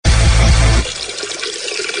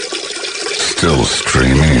Still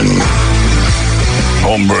streaming.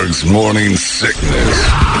 Holmberg's Morning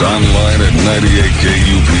Sickness. Online at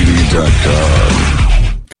 98kupd.com.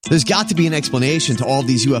 There's got to be an explanation to all of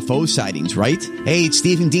these UFO sightings, right? Hey, it's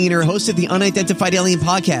Stephen Diener, host of the Unidentified Alien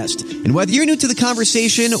Podcast. And whether you're new to the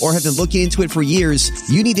conversation or have been looking into it for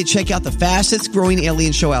years, you need to check out the fastest growing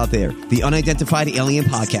alien show out there, the Unidentified Alien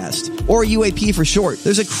Podcast, or UAP for short.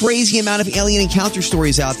 There's a crazy amount of alien encounter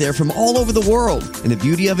stories out there from all over the world. And the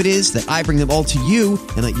beauty of it is that I bring them all to you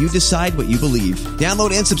and let you decide what you believe.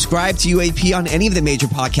 Download and subscribe to UAP on any of the major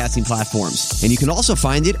podcasting platforms. And you can also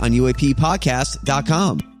find it on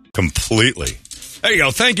UAPpodcast.com. Completely. There you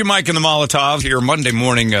go. Thank you, Mike and the Molotov. Here Monday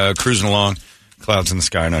morning, cruising along. Clouds in the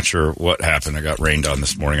sky. Not sure what happened. I got rained on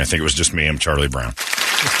this morning. I think it was just me. I'm Charlie Brown.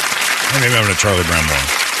 Maybe I'm having a Charlie Brown morning.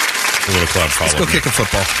 A little cloud followed. Let's go kick a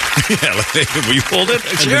football. Yeah, will you hold it?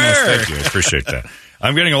 Sure. Nice. Thank you. I appreciate that.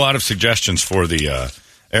 I'm getting a lot of suggestions for the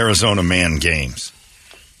Arizona Man games,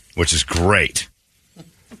 which is great.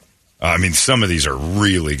 I mean, some of these are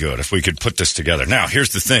really good. If we could put this together. Now,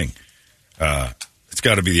 here's the thing. It's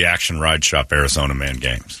got to be the Action Ride Shop Arizona Man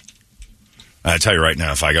games. I tell you right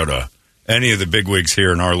now, if I go to any of the bigwigs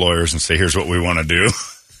here and our lawyers and say, here's what we want to do,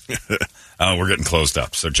 we're getting closed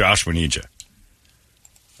up. So, Josh, we need you.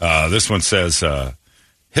 This one says,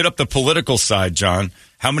 hit up the political side, John.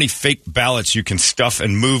 How many fake ballots you can stuff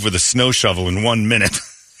and move with a snow shovel in 1 minute?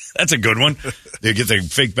 That's a good one. You get the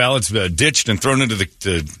fake ballots ditched and thrown into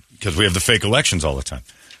because we have the fake elections all the time.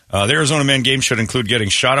 The Arizona Man game should include getting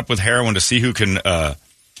shot up with heroin to see who can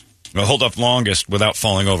hold up longest without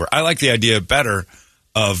falling over. I like the idea better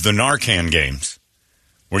of the Narcan games,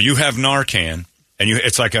 where you have Narcan, and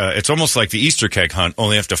it's almost like the Easter egg hunt,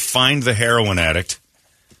 only you have to find the heroin addict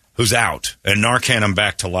who's out and Narcan them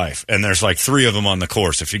back to life. And there's like 3 of them on the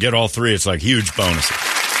course. If you get all 3, it's like huge bonuses.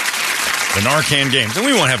 The Narcan games. And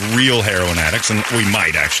we won't have real heroin addicts, and we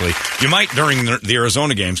might actually. You might during the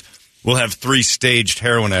Arizona games. We'll have 3 staged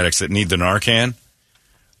heroin addicts that need the Narcan.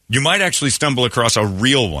 You might actually stumble across a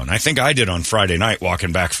real one. I think I did on Friday night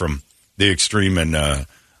walking back from the Extreme and the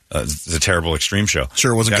Terrible Extreme show.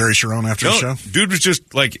 Sure, wasn't Gary Sharon after the show? Dude was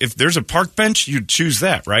just like, if there's a park bench, you'd choose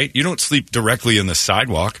that, right? You don't sleep directly in the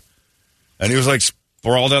sidewalk. And he was like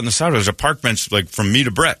sprawled out on the sidewalk. There's a park bench like from me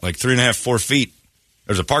to Brett, like 3.5, 4 feet.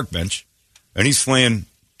 There's a park bench. And he's laying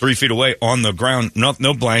 3 feet away on the ground. No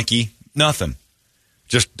blankie, nothing.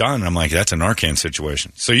 Just done. I'm like, that's a Narcan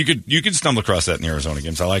situation. So you could stumble across that in the Arizona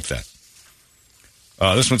games. I like that.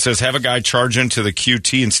 This one says, have a guy charge into the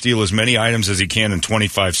QT and steal as many items as he can in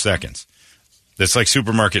 25 seconds. That's like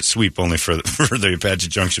supermarket sweep, only for the Apache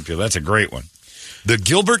Junction people. That's a great one. The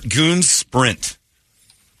Gilbert Goons Sprint.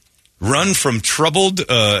 Run from troubled...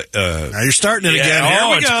 now you're starting it again.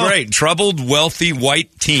 Here we go. Great. Troubled, wealthy,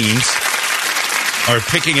 white teens are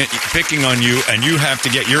picking on you, and you have to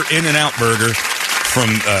get your In-N-Out burger from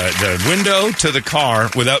the window to the car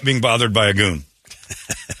without being bothered by a goon.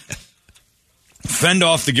 Fend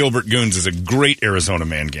off the Gilbert Goons is a great Arizona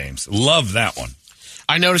Man games. Love that one.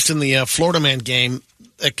 I noticed in the Florida Man game,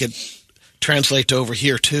 that could translate to over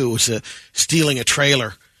here, too, was stealing a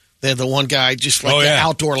trailer. They had the one guy, just like the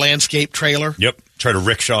outdoor landscape trailer. Yep. Try to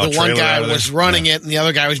rickshaw a trailer. The one guy out of was running it, and the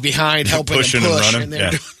other guy was behind helping him push. And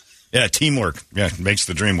running. Yeah, teamwork. Yeah, makes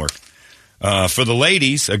the dream work. For the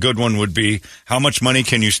ladies, a good one would be, how much money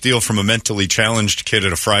can you steal from a mentally challenged kid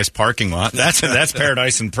at a Fry's parking lot? That's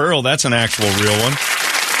Paradise and Pearl. That's an actual real one.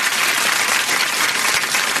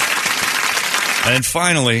 And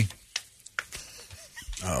finally...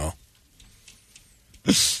 Uh-oh.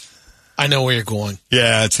 I know where you're going.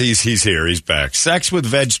 Yeah, he's here. He's back. Sex with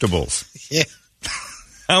vegetables. Yeah.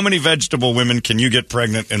 How many vegetable women can you get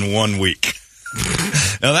pregnant in 1 week?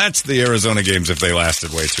 Now, that's the Arizona games if they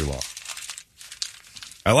lasted way too long.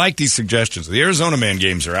 I like these suggestions. The Arizona Man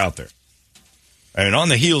games are out there. And on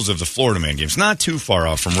the heels of the Florida Man games. Not too far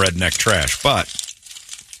off from Redneck Trash, but...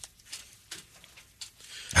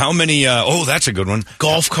 How many... that's a good one.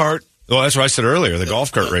 Golf cart. Oh, that's what I said earlier. The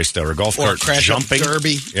golf cart race there. Or golf cart jumping.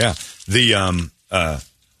 Derby. Yeah.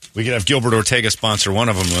 We could have Gilbert Ortega sponsor one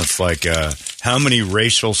of them. It's like, how many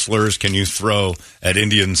racial slurs can you throw at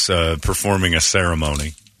Indians performing a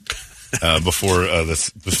ceremony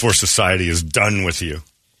before society is done with you?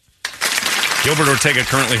 Gilbert Ortega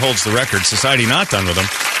currently holds the record. Society not done with him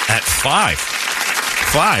at 5.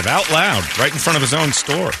 5 out loud, right in front of his own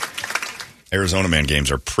store. Arizona Man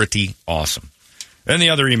games are pretty awesome. And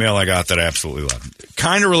the other email I got that I absolutely love.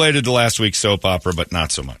 Kind of related to last week's soap opera, but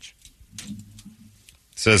not so much.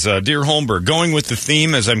 Says, Dear Holmberg, going with the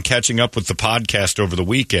theme as I'm catching up with the podcast over the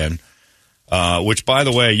weekend, which, by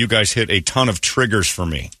the way, you guys hit a ton of triggers for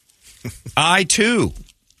me. I, too,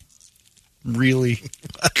 Really?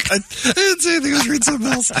 I didn't say anything. I was reading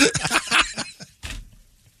something else.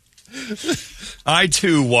 I,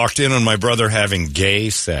 too, walked in on my brother having gay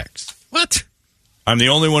sex. What? I'm the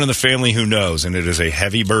only one in the family who knows, and it is a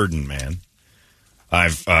heavy burden, man.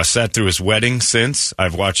 I've sat through his wedding since.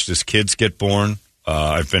 I've watched his kids get born.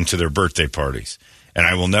 I've been to their birthday parties. And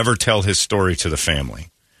I will never tell his story to the family.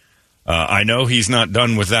 I know he's not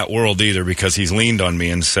done with that world either because he's leaned on me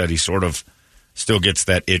and said he sort of still gets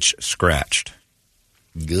that itch scratched.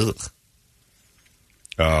 Ugh.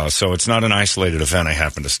 So it's not an isolated event I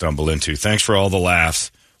happened to stumble into. Thanks for all the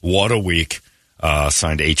laughs. What a week.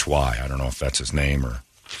 Signed HY. I don't know if that's his name or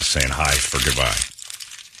just saying hi for goodbye.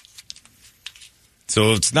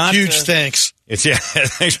 So it's not huge. Thanks. It's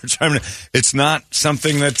thanks for chiming in. It's not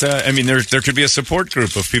something that there could be a support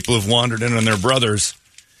group of people who've wandered in on their brothers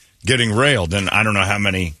getting railed, and I don't know how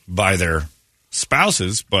many by their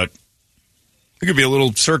spouses, but it could be a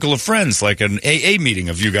little circle of friends, like an AA meeting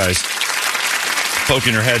of you guys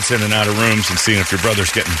poking your heads in and out of rooms and seeing if your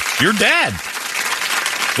brother's getting your dad.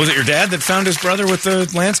 Was it your dad that found his brother with the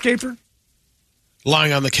landscaper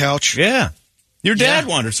lying on the couch? Yeah. Your dad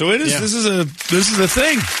wandered, so it is. Yeah. This is a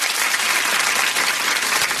thing.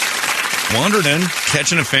 Wandered in,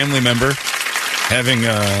 catching a family member, having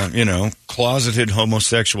closeted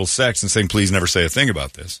homosexual sex, and saying, "Please never say a thing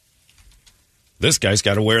about this." This guy's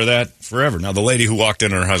got to wear that forever. Now, the lady who walked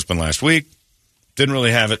in on her husband last week didn't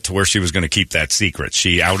really have it to where she was going to keep that secret.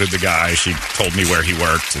 She outed the guy. She told me where he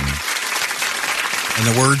worked, and in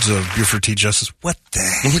the words of Buford T. Justice, "What the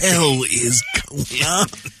hell is going on?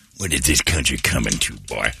 What is this country coming to,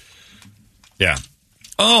 boy?" Yeah.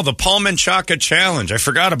 Oh, the Paul Menchaca challenge. I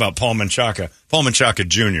forgot about Paul Menchaca. Paul Menchaca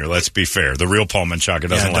Jr., let's be fair. The real Paul Menchaca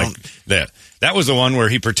doesn't like that. That was the one where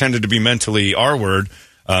he pretended to be mentally R-word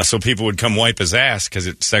so people would come wipe his ass because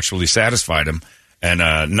it sexually satisfied him. And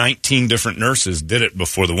 19 different nurses did it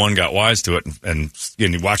before the one got wise to it. And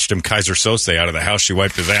you watched him Kaiser Sose out of the house. She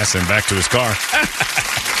wiped his ass and back to his car.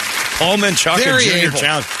 Paul Menchaca Jr.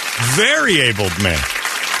 challenge. Very able man.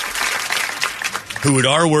 Who would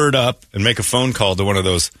R-word up and make a phone call to one of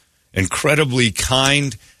those incredibly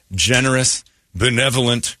kind, generous,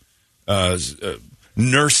 benevolent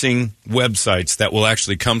nursing websites that will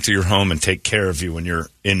actually come to your home and take care of you when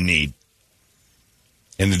you're in need.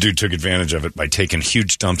 And the dude took advantage of it by taking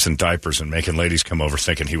huge dumps in diapers and making ladies come over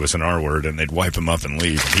thinking he was an R-word, and they'd wipe him up and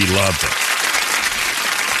leave. And he loved it.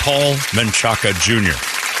 Paul Menchaca Jr.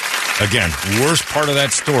 Again, worst part of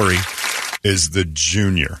that story is the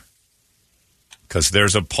junior. Because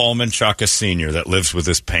there's a Paul Menchaca Sr. that lives with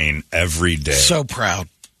this pain every day. So proud.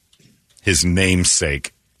 His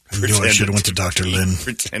namesake. I should have went to Dr. Lynn.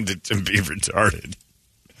 Pretended to be retarded.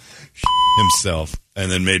 Himself.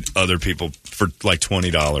 And then made other people for like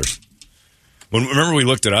 $20. Remember we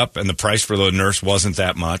looked it up and the price for the nurse wasn't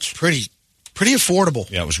that much? Pretty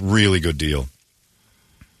affordable. Yeah, it was a really good deal.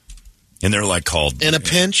 And they're like called... In a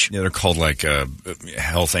pinch? Yeah, they're called like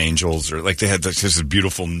Health Angels, or like they had this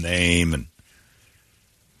beautiful name and...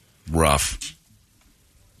 Rough.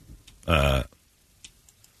 Oh,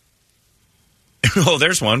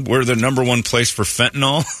 there's one. We're the number one place for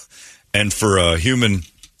fentanyl and for human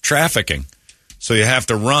trafficking. So you have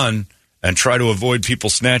to run and try to avoid people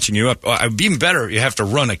snatching you up. Even better, you have to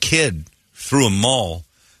run a kid through a mall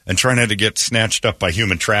and try not to get snatched up by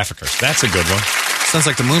human traffickers. That's a good one. Sounds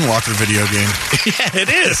like the Moonwalker video game. Yeah, it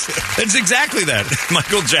is. It's exactly that.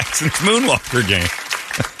 Michael Jackson's Moonwalker game.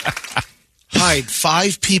 Hide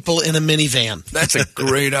 5 people in a minivan. That's a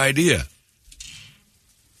great idea.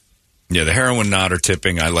 Yeah, the heroin nodder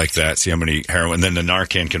tipping, I like that. See how many heroin. Then the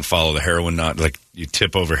Narcan can follow the heroin nod. Like you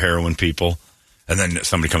tip over heroin people, and then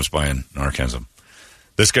somebody comes by and Narcans them.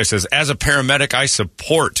 This guy says, as a paramedic, I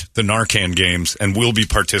support the Narcan games and will be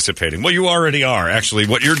participating. Well, you already are. Actually,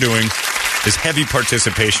 what you're doing is heavy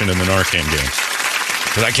participation in the Narcan games.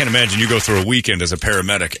 Because I can't imagine you go through a weekend as a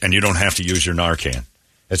paramedic and you don't have to use your Narcan.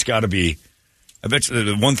 It's got to be... I bet you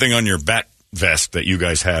the one thing on your bat vest that you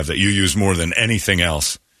guys have that you use more than anything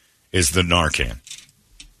else is the Narcan.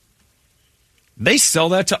 They sell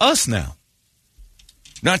that to us now.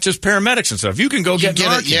 Not just paramedics and stuff. You can go get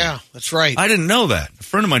Narcan. Yeah, that's right. I didn't know that. A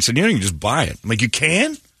friend of mine said, you can just buy it. I'm like, you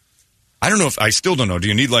can? I don't know if, I still don't know. Do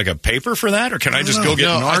you need like a paper for that? Or can I just go get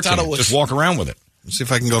Narcan? I thought it was... Just walk around with it. Let's see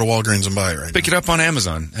if I can go to Walgreens and buy it right Pick it up on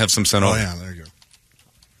Amazon. Have some sent over. Oh, yeah, there you go.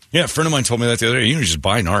 Yeah, a friend of mine told me that the other day. You can just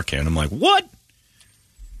buy Narcan. I'm like, what?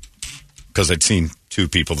 Because I'd seen 2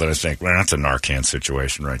 people that I think, well, that's a Narcan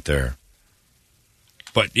situation right there.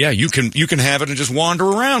 But yeah, you can have it and just wander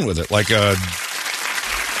around with it like you're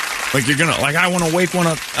gonna I want to wake one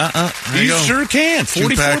up. You sure can.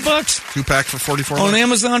 $44. 2-pack for $44 on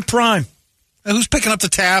Amazon Prime. Who's picking up the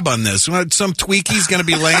tab on this? Some tweaky's going to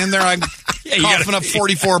be laying there. I'm coughing up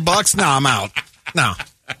 $44. No, I'm out. No.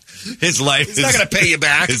 His life is not going to pay you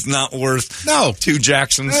back. It's not worth 2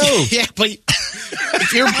 Jacksons. No. Yeah, but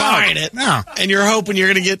if you're buying it and you're hoping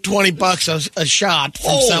you're going to get $20 a shot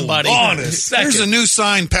from somebody. On a second. There's a new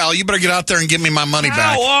sign, pal. You better get out there and give me my money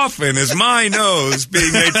back. How often is my nose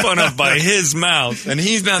being made fun of by his mouth, and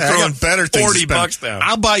he's not throwing better $40 down?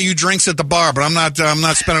 I'll buy you drinks at the bar, but I'm not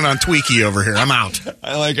spending on tweaky over here. I'm out.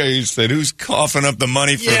 I like how you said, who's coughing up the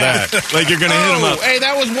money for that? Like you're going to hit him up. Hey,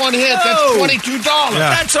 that was one hit. That's $22. Yeah.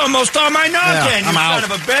 That's almost all my Narcan, I'm out.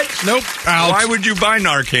 son of a bitch. Nope. Out. Why would you buy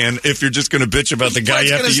Narcan if you're just going to bitch about the guy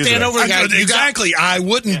you have to use it on? Exactly. I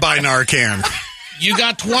wouldn't buy Narcan. You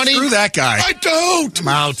got 20? Screw that guy. I don't. I'm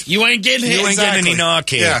out. You ain't getting hit. You ain't getting any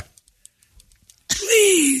Narcan. Yeah.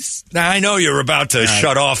 Please. Now, I know you're about to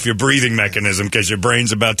shut off your breathing mechanism because your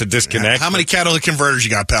brain's about to disconnect. How many catalytic converters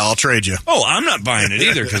you got, pal? I'll trade you. Oh, I'm not buying it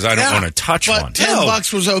either because I don't want to touch but one.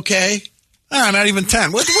 $10 was okay. Not even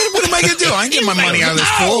 10. What am I going to do? I ain't getting my money out of this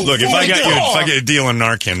fool. Look, if I get a deal on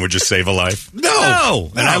Narcan, would you save a life?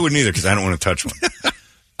 No. And I wouldn't either because I don't want to touch one.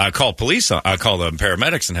 I call I call the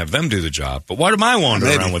paramedics and have them do the job. But what am I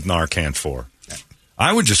wandering around with Narcan for?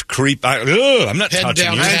 I would just creep. I'm not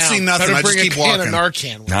touching you. I didn't see nothing. I just keep walking.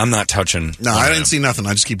 Narcan. No, I'm not touching. No, I didn't see nothing.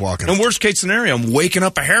 I just keep walking. In worst case scenario, I'm waking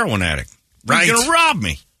up a heroin addict. Right. He's going to rob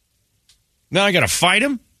me. Now I got to fight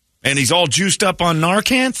him? And he's all juiced up on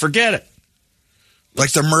Narcan? Forget it.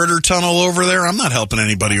 Like the murder tunnel over there? I'm not helping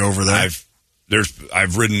anybody over there.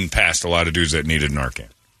 I've ridden past a lot of dudes that needed Narcan.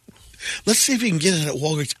 Let's see if you can get it at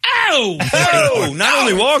Walgreens. Ow! Oh, not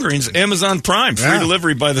only Walgreens, Amazon Prime, free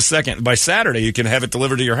delivery by Saturday. You can have it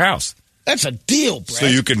delivered to your house. That's a deal, Brett. So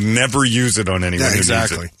you can never use it on anyone who needs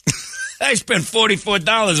it. I spent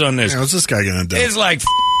 $44 on this. Yeah, what's this guy going to do? It's like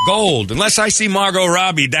gold. Unless I see Margot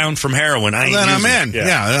Robbie down from heroin, I ain't then I'm using in. it.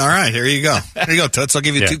 Yeah, all right. Here you go. Here you go, Toots. I'll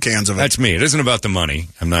give you 2 cans of it. That's me. It isn't about the money.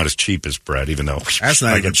 I'm not as cheap as Brett, even though that's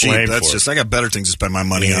not I even get cheap. blamed That's for just it. I got better things to spend my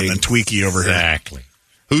money on than tweaky over here. Exactly.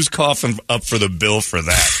 Who's coughing up for the bill for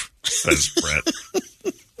that? Says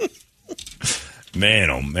Brett. Man,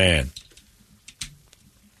 oh man.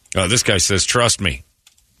 Oh, this guy says, trust me.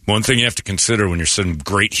 One thing you have to consider when you're some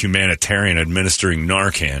great humanitarian administering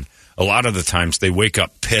Narcan, a lot of the times they wake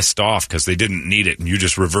up pissed off because they didn't need it and you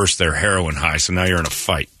just reversed their heroin high, so now you're in a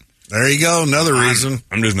fight. There you go. Another reason.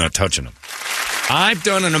 I'm just not touching them. I've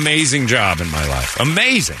done an amazing job in my life.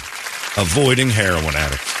 Amazing. Avoiding heroin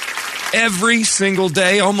addicts. Every single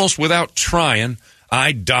day, almost without trying,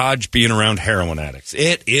 I dodge being around heroin addicts.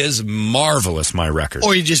 It is marvelous, my record.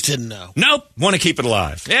 Or you just didn't know. Nope. Want to keep it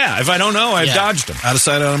alive. Yeah, if I don't know, I've dodged them. Out of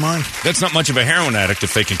sight, out of mind. That's not much of a heroin addict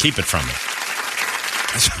if they can keep it from me.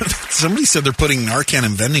 Somebody said they're putting Narcan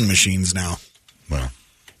in vending machines now. Well,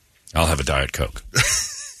 I'll have a Diet Coke.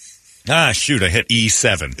 Shoot, I hit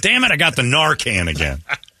E7. Damn it, I got the Narcan again.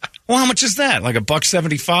 Well, how much is that? Like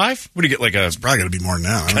 $1.75? What do you get? Like It's probably got to be more than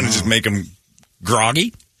that. kind of just make them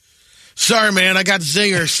groggy? Sorry, man, I got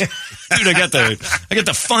zingers. Dude, I got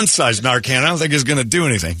the fun size Narcan. I don't think it's going to do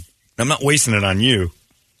anything. I'm not wasting it on you.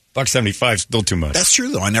 $1.75 is still too much. That's true,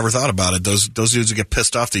 though. I never thought about it. Those dudes who get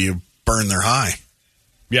pissed off that you burn their high.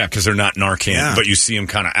 Yeah, because they're not Narcan, but you see them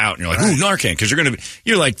kind of out, and you're like, ooh, Narcan, because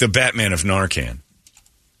you're like the Batman of Narcan.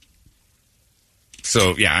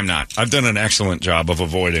 So, yeah, I'm not. I've done an excellent job of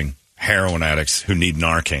avoiding heroin addicts who need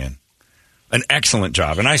Narcan. An excellent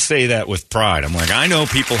job. And I say that with pride. I'm like, I know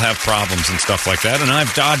people have problems and stuff like that, and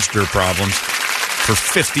I've dodged their problems for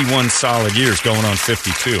 51 solid years, going on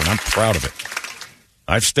 52, and I'm proud of it.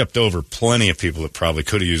 I've stepped over plenty of people that probably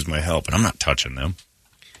could have used my help, and I'm not touching them.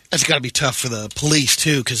 That's got to be tough for the police,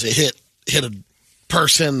 too, because they hit a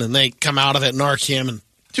person, and they come out of it, Narcan, and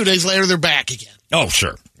 2 days later, they're back again. Oh,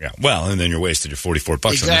 sure. Yeah. Well, and then you're wasted your $44,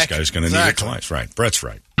 and this guy's going to need it twice. Right. Brett's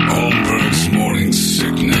right. Holmberg's Morning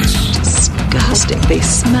Sickness. Disgusting. They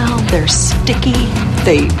smell. They're sticky.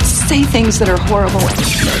 They say things that are horrible.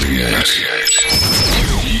 98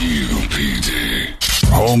 UPD.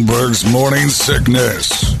 Holmberg's Morning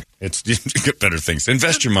Sickness. You get better things.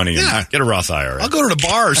 Invest your money in. Get a Roth IRA. I'll go to the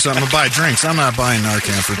bar or something and buy drinks. I'm not buying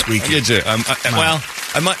Narcan for tweaking.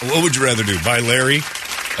 I might. What would you rather do? Buy Larry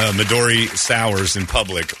Midori Sours in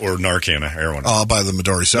public or Narcan, a heroin? Oh, I'll buy the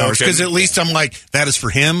Midori Sours because at least I'm like, that is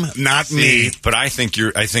for him, not me. But I think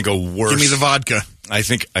a worse. Give me the vodka. I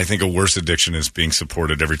think a worse addiction is being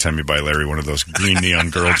supported every time you buy Larry one of those green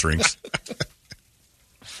neon girl drinks.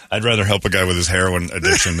 I'd rather help a guy with his heroin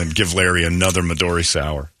addiction than give Larry another Midori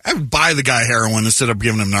Sour. I would buy the guy heroin instead of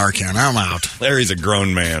giving him Narcan. I'm out. Larry's a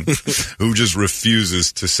grown man who just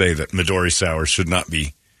refuses to say that Midori Sour should not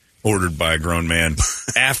be ordered by a grown man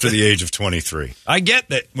after the age of 23. I get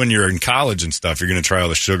that when you're in college and stuff, you're going to try all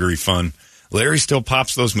the sugary fun. Larry still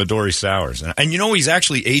pops those Midori Sours. And you know he's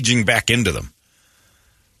actually aging back into them.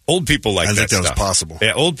 Old people like that stuff. I think that was possible.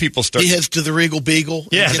 Yeah, old people start... He heads to the Regal Beagle.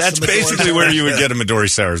 Yeah, that's basically where you would get a Midori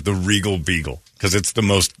Sours, the Regal Beagle, because it's the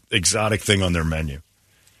most exotic thing on their menu.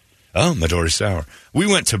 Oh, Midori Sour. We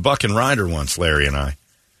went to Buck and Ryder once, Larry and I,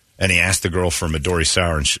 and he asked the girl for Midori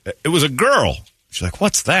Sour, and it was a girl. She's like,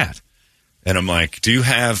 what's that? And I'm like, do you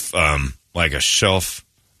have like a shelf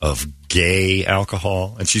of gay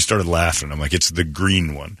alcohol? And she started laughing. I'm like, it's the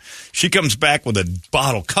green one. She comes back with a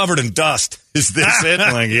bottle covered in dust. Is this it?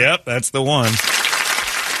 I'm like, yep, that's the one.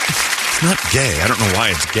 It's not gay. I don't know why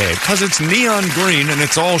it's gay. Because it's neon green and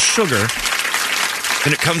it's all sugar.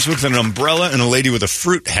 And it comes with an umbrella and a lady with a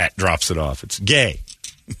fruit hat drops it off. It's gay.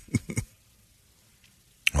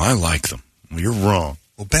 Well, I like them. Well, you're wrong.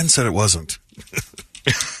 Well, Ben said it wasn't.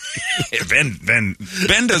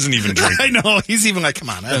 Ben doesn't even drink. I know. He's even like, come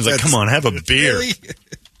on. Ben's like, come on, have a beer. Really?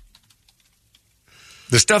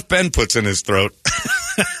 The stuff Ben puts in his throat,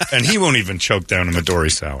 and he won't even choke down a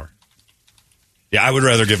Midori Sour. Yeah, I would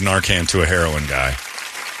rather give Narcan to a heroin guy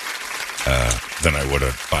than I would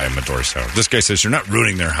buy a Midori Sour. This guy says you're not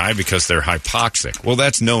ruining their high because they're hypoxic. Well,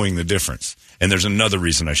 that's knowing the difference. And there's another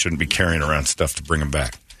reason I shouldn't be carrying around stuff to bring them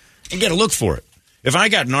back. You got to look for it. If I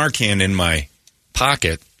got Narcan in my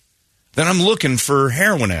pocket, then I'm looking for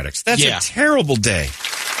heroin addicts. That's a terrible day.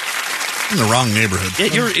 In the wrong neighborhood.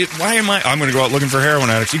 Yeah, why am I'm going to go out looking for heroin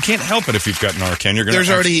addicts. You can't help it if you've got Narcan. There's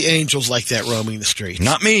already angels like that roaming the streets.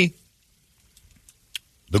 Not me.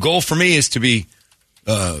 The goal for me is to be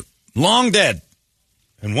long dead.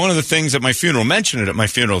 And one of the things at my funeral, mention it at my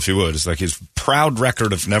funeral if you would, is like his proud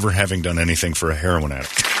record of never having done anything for a heroin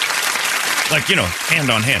addict. Like, hand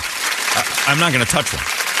on hand. I'm not going to touch one.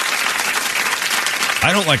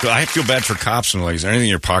 I feel bad for cops and like, is there anything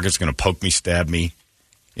in your pocket's going to poke me, stab me?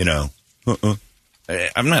 I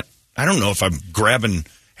don't know if I'm grabbing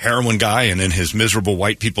heroin guy and in his miserable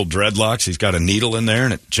white people dreadlocks, he's got a needle in there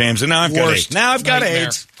and it jams. And now I've got AIDS. Now I've got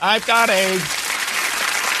AIDS. I've got AIDS.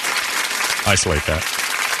 Isolate that.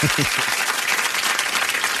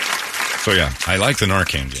 So, yeah, I like the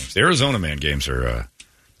Narcan games. The Arizona Man games are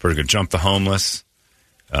pretty good. Jump the Homeless.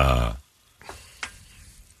 Yeah.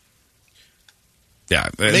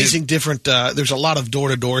 Amazing different. There's a lot of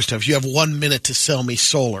door-to-door stuff. You have 1 minute to sell me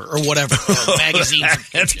solar or whatever. Magazines.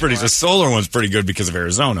 That's pretty. The solar one's pretty good because of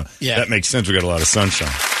Arizona. Yeah. That makes sense. We got a lot of sunshine.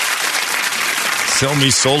 Sell me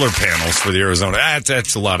solar panels for the Arizona.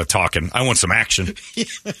 That's a lot of talking. I want some action.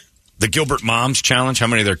 The Gilbert Moms Challenge. How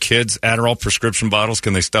many of their kids' Adderall prescription bottles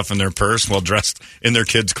can they stuff in their purse while dressed in their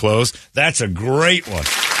kids' clothes? That's a great one.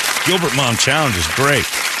 Gilbert Mom Challenge is great.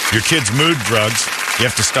 Your kids' mood drugs, you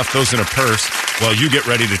have to stuff those in a purse while you get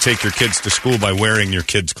ready to take your kids to school by wearing your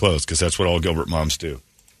kids' clothes, because that's what all Gilbert moms do.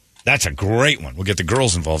 That's a great one. We'll get the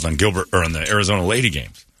girls involved on on the Arizona Lady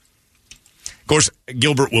Games. Of course,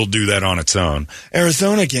 Gilbert will do that on its own.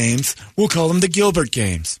 Arizona Games, we'll call them the Gilbert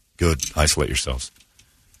Games. Good. Isolate yourselves.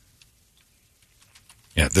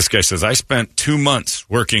 Yeah, this guy says, I spent 2 months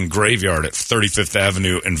working graveyard at 35th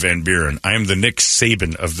Avenue and Van Buren. I am the Nick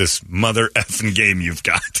Saban of this mother effing game you've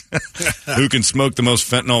got. Who can smoke the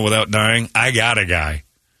most fentanyl without dying? I got a guy.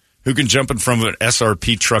 Who can jump in front of an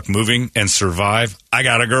SRP truck moving and survive? I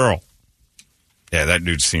got a girl. Yeah, that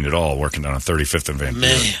dude's seen it all working down on 35th and Van Buren.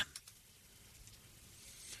 Man.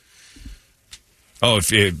 Oh,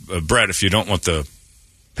 Brett, if you don't want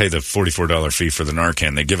pay the $44 fee for the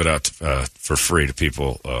Narcan, they give it out for free to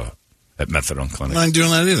people at methadone clinic. I'm not doing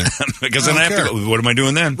that either. Because then I have to go, what am I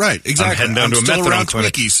doing then? Right, exactly. I'm heading down to a methadone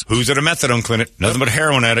clinic. Twinkies. Who's at a methadone clinic? Nothing but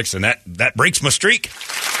heroin addicts, and that breaks my streak.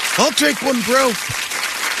 I'll take one, bro.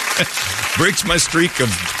 Breaks my streak of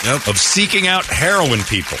seeking out heroin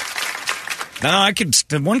people. Now,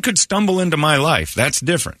 one could stumble into my life. That's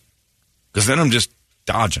different. Because then I'm just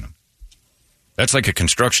dodging them. That's like a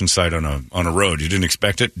construction site on a road. You didn't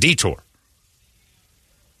expect it. Detour.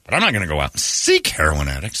 But I'm not going to go out and seek heroin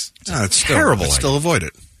addicts. It's terrible. Still avoid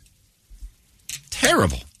it.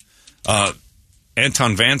 Terrible.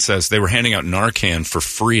 Anton Van says they were handing out Narcan for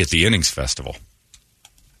free at the Innings Festival.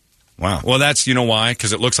 Wow. Well, that's, you know why?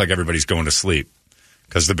 Because it looks like everybody's going to sleep.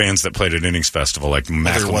 Because the bands that played at Innings Festival, like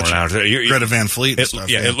Macklemore and Greta Van Fleet and stuff.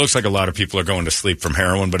 It looks like a lot of people are going to sleep from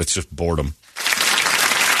heroin, but it's just boredom.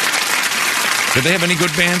 Did they have any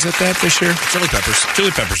good bands at that this year? Chili Peppers.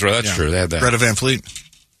 Chili Peppers, well, that's true. They had that. Greta Van Fleet.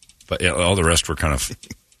 But yeah, all the rest were kind of,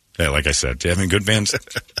 like I said, do you have any good bands?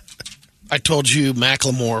 I told you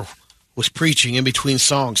Macklemore was preaching in between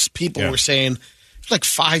songs. People were saying it was like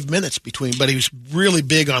 5 minutes between, but he was really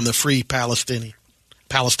big on the free Palestinian.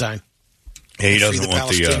 Palestine. He doesn't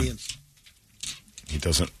want the. Palestinians. He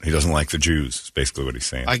doesn't like the Jews. Is basically what he's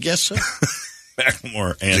saying. I guess so.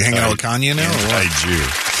 Macklemore Is he hanging out with Kanye now? Anti-Jew.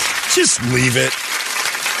 Just leave it.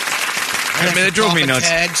 I mean, it drove me nuts.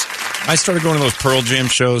 Tags. I started going to those Pearl Jam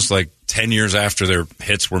shows like 10 years after their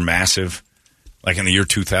hits were massive, like in the year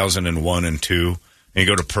 2001 and 2. And you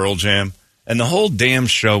go to Pearl Jam, and the whole damn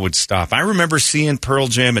show would stop. I remember seeing Pearl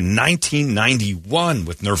Jam in 1991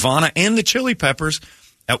 with Nirvana and the Chili Peppers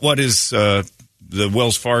at what is the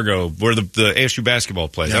Wells Fargo, where the ASU basketball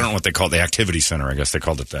plays. Yeah. I don't know what they call it, the Activity Center, I guess they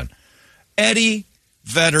called it then. Eddie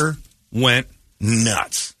Vedder went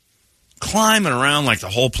nuts. Climbing around like the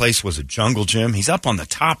whole place was a jungle gym. He's up on the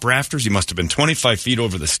top rafters. He must have been 25 feet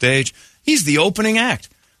over the stage. He's the opening act.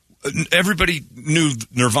 Everybody knew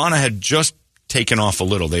Nirvana had just taken off a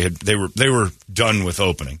little. They were done with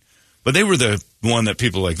opening. But they were the one that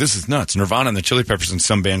people were like, this is nuts. Nirvana and the Chili Peppers and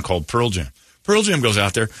some band called Pearl Jam. Pearl Jam goes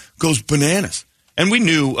out there, goes bananas. And we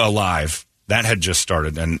knew live that had just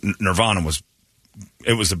started, and Nirvana was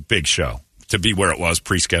a big show to be where it was,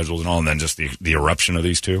 pre-scheduled and all, and then just the eruption of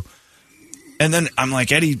these two. And then I'm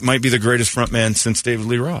like, Eddie might be the greatest frontman since David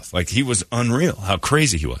Lee Roth. Like, he was unreal, how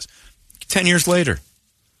crazy he was. 10 years later,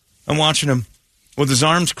 I'm watching him with his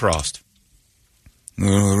arms crossed. The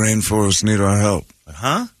rainforests need our help.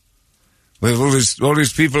 Huh? We have all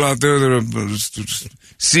these people out there that are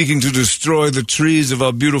seeking to destroy the trees of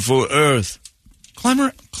our beautiful earth.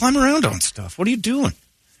 Climb around on stuff. What are you doing?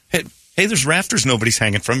 Hey, there's rafters nobody's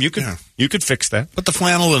hanging from. You could fix that. Put the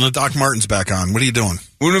flannel and the Doc Martens back on. What are you doing?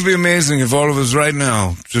 Wouldn't it be amazing if all of us right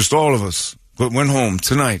now, just all of us, went home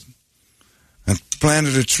tonight and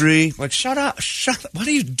planted a tree? Like, shut up. What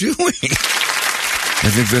are you doing?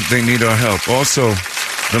 I think that they need our help. Also,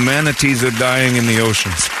 the manatees are dying in the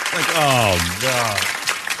oceans. Like, oh, God.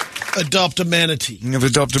 Adopt a manatee. If we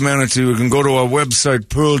adopt a manatee, we can go to our website,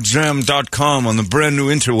 pearljam.com, on the brand new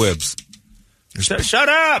interwebs. Shut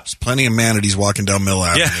up! There's plenty of manatees walking down Mill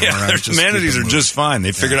Avenue. Yeah, manatees are just fine.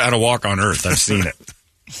 They figured out how to walk on Earth. I've seen it.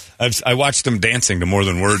 I watched them dancing to More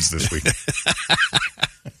Than Words this week.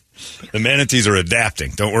 The manatees are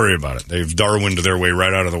adapting. Don't worry about it. They've Darwined their way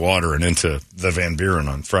right out of the water and into the Van Buren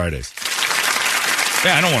on Fridays.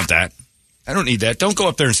 Yeah, I don't want that. I don't need that. Don't go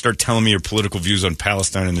up there and start telling me your political views on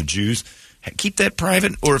Palestine and the Jews. Keep that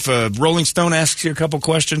private. Or if a Rolling Stone asks you a couple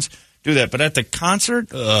questions, do that. But at the concert,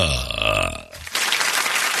 come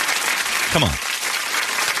on.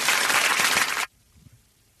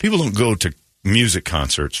 People don't go to music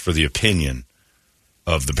concerts for the opinion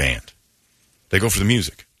of the band. They go for the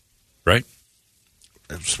music, right?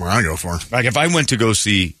 That's where I go for. Like, if I went to go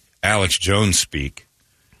see Alex Jones speak,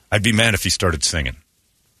 I'd be mad if he started singing.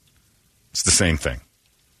 It's the same thing.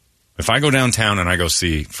 If I go downtown and I go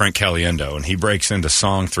see Frank Caliendo and he breaks into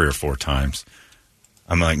song 3 or 4 times,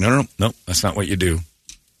 I'm like, no, that's not what you do.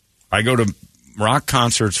 I go to rock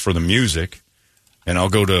concerts for the music, and I'll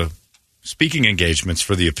go to speaking engagements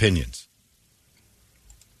for the opinions.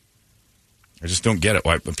 I just don't get it.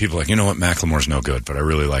 Why people are like, you know what, Macklemore's no good, but I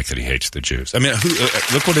really like that he hates the Jews. I mean,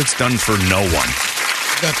 look what it's done for no one.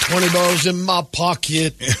 Got $20 in my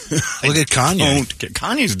pocket. Look at Kanye.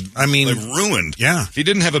 Kanye's, like, ruined. Yeah. If he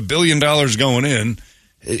didn't have $1 billion going in,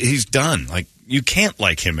 he's done. Like, you can't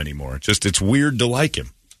like him anymore. It's weird to like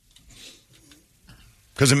him.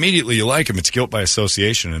 Because immediately you like him, it's guilt by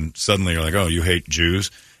association, and suddenly you're like, oh, you hate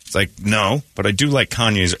Jews? It's like, no, but I do like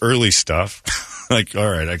Kanye's early stuff. Like, all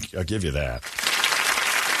right, I'll give you that.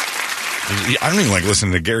 I don't even like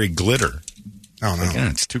listening to Gary Glitter. Oh, no. Like,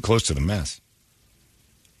 yeah, it's too close to the mess.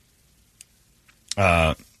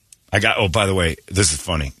 By the way, this is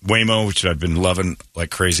funny. Waymo, which I've been loving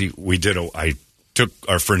like crazy, I took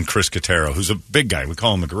our friend Chris Cotero, who's a big guy. We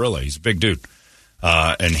call him the gorilla. He's a big dude.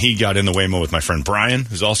 And he got in the Waymo with my friend Brian,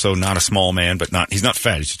 who's also not a small man, but he's not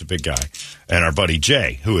fat. He's just a big guy. And our buddy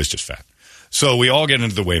Jay, who is just fat. So we all get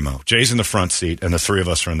into the Waymo. Jay's in the front seat, and the 3 of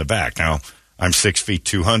us are in the back. Now, I'm 6 feet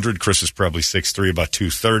 200. Chris is probably 6'3", about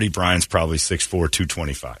 230. Brian's probably 6'4",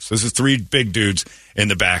 225. So this is 3 big dudes in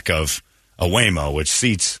the back of a Waymo, which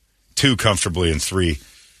seats 2 comfortably and 3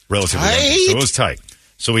 relatively empty. So it was tight.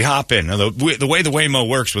 So we hop in. Now, the way the Waymo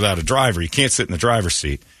works without a driver, you can't sit in the driver's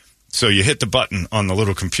seat. So you hit the button on the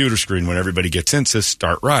little computer screen when everybody gets in, says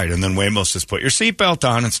start ride. And then Waymo says put your seatbelt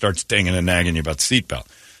on and starts dinging and nagging you about the seatbelt.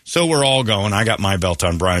 So we're all going. I got my belt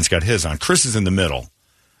on. Brian's got his on. Chris is in the middle.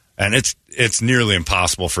 And it's nearly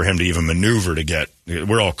impossible for him to even maneuver to get.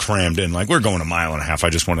 We're all crammed in. Like, we're going 1.5 miles. I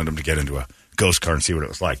just wanted him to get into a ghost car and see what it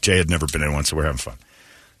was like. Jay had never been in one, so we're having fun.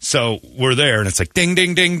 So we're there, and it's like ding,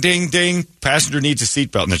 ding, ding, ding, ding. Passenger needs a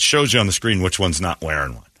seatbelt, and it shows you on the screen which one's not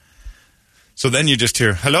wearing one. So then you just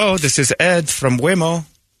hear, hello, this is Ed from Waymo.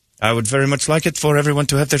 I would very much like it for everyone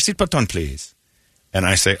to have their seatbelt on, please. And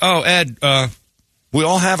I say, oh, Ed, we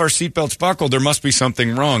all have our seatbelts buckled. There must be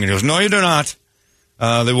something wrong. And he goes, no, you do not.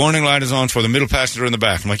 The warning light is on for the middle passenger in the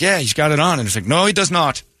back. I'm like, yeah, he's got it on. And he's like, no, he does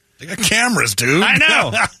not. They got cameras, dude. I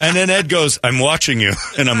know. And then Ed goes, I'm watching you.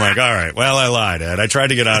 And I'm like, all right, well, I lied, Ed. I tried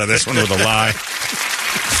to get out of this one with a lie.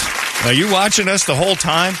 Are you watching us the whole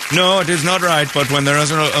time? No, it is not right. But when there is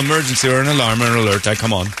an emergency or an alarm or an alert, I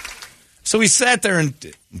come on. So we sat there and,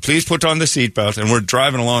 please put on the seatbelt. And we're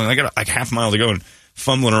driving along. And I got like half a mile to go and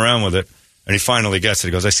fumbling around with it. And he finally gets it.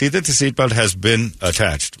 He goes, I see that the seatbelt has been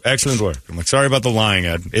attached. Excellent work. I'm like, sorry about the lying,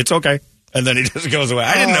 Ed. It's okay. And then he just goes away.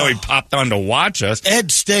 I didn't know he popped on to watch us. Ed,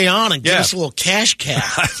 stay on and give us a little cash cab.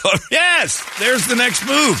 I thought, yes, there's the next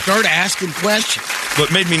move. Start asking questions.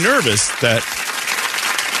 What made me nervous that,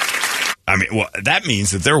 that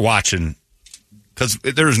means that they're watching, because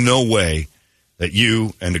there's no way that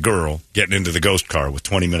you and a girl getting into the ghost car with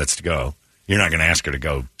 20 minutes to go, you're not going to ask her to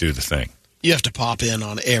go do the thing. You have to pop in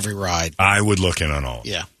on every ride. I would look in on all.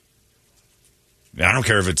 Yeah. I don't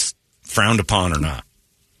care if it's frowned upon or not.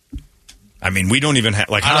 I mean, we don't even have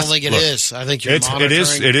like. I don't think it is. I think you're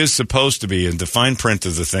monitoring. It is supposed to be, and the fine print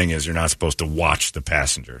of the thing is you're not supposed to watch the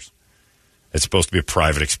passengers. It's supposed to be a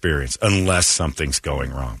private experience unless something's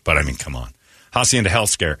going wrong. But I mean, come on, Hacienda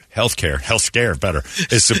Healthcare better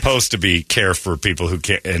is supposed to be care for people who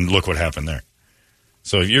can't. And look what happened there.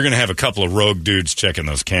 So you're going to have a couple of rogue dudes checking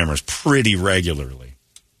those cameras pretty regularly.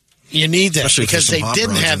 You need that because they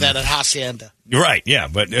didn't have that at Hacienda. Right, yeah.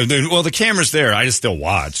 But, the camera's there. I just still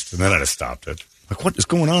watched, and then I just stopped it. Like, what is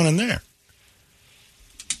going on in there?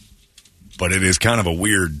 But it is kind of a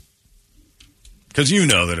weird... Because you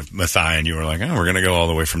know that if Mathai and you were like, oh, we're going to go all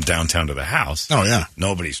the way from downtown to the house. Oh, yeah.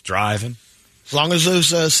 Nobody's driving. As long as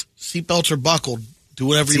those seatbelts are buckled, do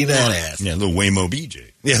whatever you want. Ass. Yeah, a little Waymo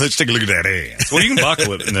BJ. Yeah, let's take a look at that ass. Well, you can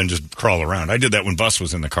buckle it and then just crawl around. I did that when Bus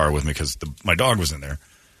was in the car with me because my dog was in there.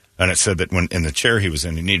 And it said that when in the chair he was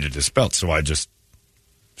in, he needed his belt. So I just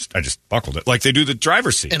buckled it like they do the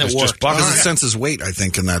driver's seat. And it worked. Just buckled. It senses weight, I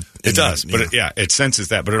think, in that. It does. But it senses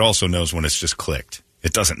that. But it also knows when it's just clicked.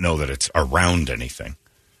 It doesn't know that it's around anything.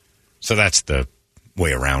 So that's the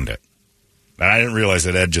way around it. And I didn't realize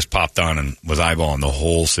that Ed just popped on and was eyeballing the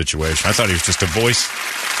whole situation. I thought he was just a voice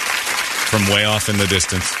from way off in the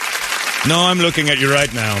distance. No, I'm looking at you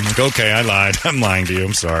right now. I'm like, okay, I lied. I'm lying to you.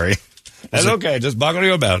 I'm sorry. That's okay. Just buckle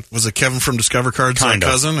your belt. Was it Kevin from Discover Card's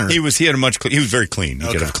cousin? Or? He was very clean. He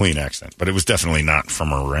had a clean accent, but it was definitely not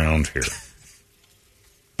from around here.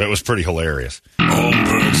 But it was pretty hilarious.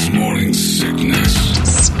 Holmberg's Morning Sickness.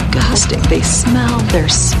 Disgusting. They smell. They're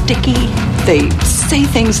sticky. They say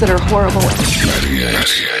things that are horrible. 98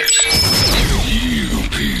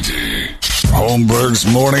 UPD. Holmberg's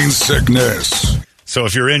Morning Sickness. So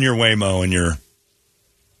if you're in your Waymo and you're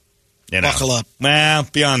buckle up. Well,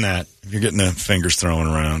 beyond that, if you're getting the fingers thrown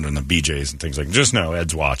around and the BJs and things like that, just know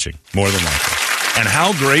Ed's watching, more than likely. And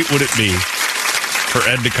how great would it be for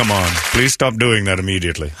Ed to come on? Please stop doing that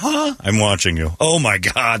immediately. Huh? I'm watching you. Oh, my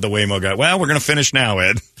God, the Waymo guy. Well, we're going to finish now,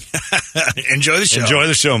 Ed. Enjoy the show. Enjoy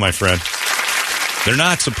the show, my friend. They're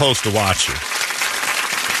not supposed to watch you.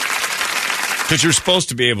 Because you're supposed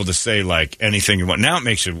to be able to say, like, anything you want. Now it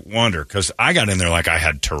makes you wonder, because I got in there like I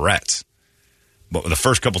had Tourette's. But the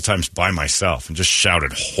first couple times by myself and just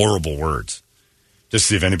shouted horrible words just to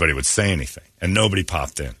see if anybody would say anything. And nobody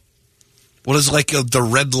popped in. What is like the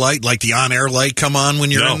red light, like the on-air light come on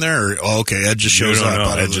when you're in there? Or, okay, Ed just shows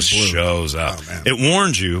up. Ed just shows up. Oh, man. It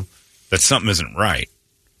warns you that something isn't right.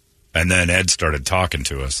 And then Ed started talking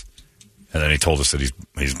to us. And then he told us that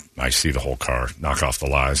I see the whole car. Knock off the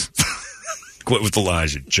lies. Quit with the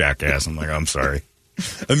lies, you jackass. I'm like, I'm sorry.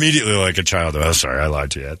 Immediately like a child. Oh, sorry, I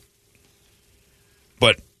lied to you, Ed.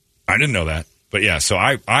 But I didn't know that. But yeah, so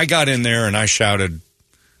I got in there and I shouted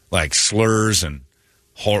like slurs and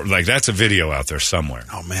like that's a video out there somewhere.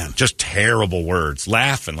 Oh man, just terrible words,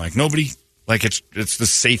 laughing like nobody, like it's the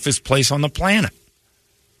safest place on the planet.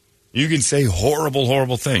 You can say horrible,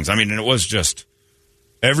 horrible things. I mean, and it was just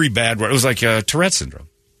every bad word. It was like Tourette syndrome.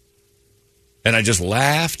 And I just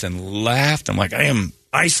laughed and laughed. I'm like, I am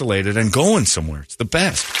isolated and going somewhere. It's the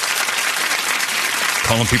best.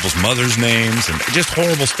 Calling people's mothers' names and just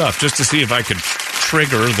horrible stuff just to see if I could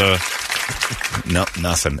trigger the... No,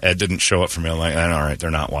 nothing. Ed didn't show up for me. I'm like, all right,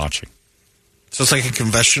 they're not watching. So it's like a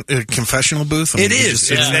confessional booth? It is.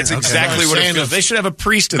 That's exactly what it feels. They should have a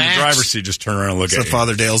priest in the driver's seat just turn around and look at you. So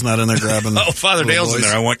Father Dale's not in there grabbing Oh, Father Dale's in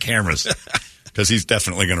there. I want cameras. Because he's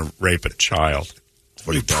definitely going to rape a child.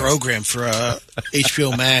 New program for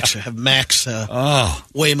HBO Max. Have Max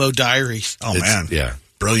Waymo Diaries. Oh, man. Yeah.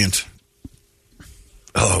 Brilliant.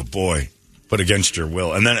 Oh, boy. But against your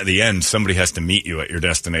will. And then at the end, somebody has to meet you at your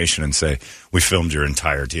destination and say, we filmed your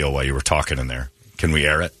entire deal while you were talking in there. Can we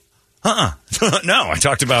air it? No, I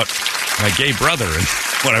talked about my gay brother and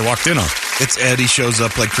what I walked in on. It's Ed. He shows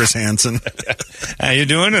up like Chris Hansen. How you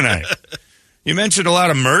doing tonight? You mentioned a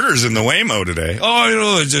lot of murders in the Waymo today.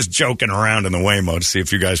 Oh, just joking around in the Waymo to see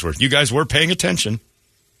if you guys were paying attention.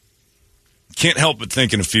 Can't help but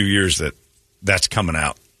think in a few years that's coming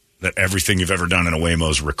out, that everything you've ever done in a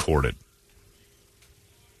Waymo is recorded.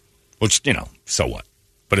 Which, so what?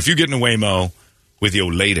 But if you get in a Waymo with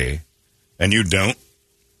your lady and you don't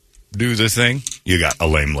do the thing, you got a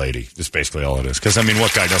lame lady. That's basically all it is. Because,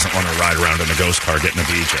 what guy doesn't want to ride around in a ghost car getting a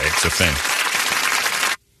BJ? It's a thing.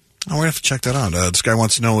 Oh, we have to check that out. This guy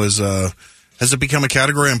wants to know, has it become a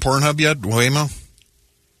category on Pornhub yet, Waymo?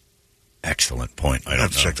 Excellent point. I don't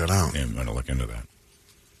have to check that out. Yeah, I'm going to look into that.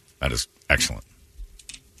 That is excellent.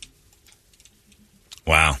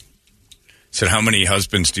 Wow. So how many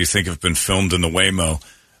husbands do you think have been filmed in the Waymo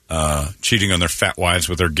cheating on their fat wives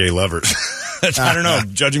with their gay lovers? I don't know.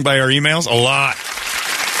 Judging by our emails, a lot.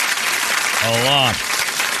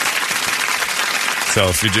 So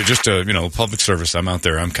if you do just a public service, I'm out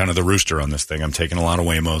there. I'm kind of the rooster on this thing. I'm taking a lot of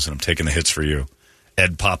Waymos, and I'm taking the hits for you.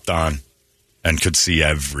 Ed popped on and could see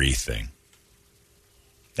everything.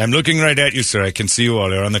 I'm looking right at you, sir. I can see you all.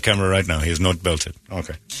 They're on the camera right now. He is not belted.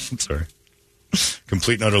 Okay. I'm sorry.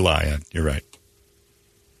 Complete and utter lie. You're right.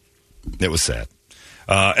 It was sad.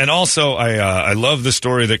 And also, I love the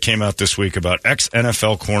story that came out this week about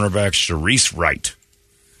ex-NFL cornerback Sharice Wright.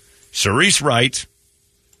 Sharice Wright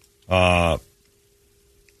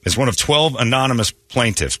is one of 12 anonymous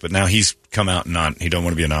plaintiffs, but now he's come out he don't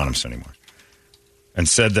want to be anonymous anymore. And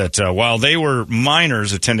said that while they were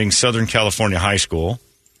minors attending Southern California high school,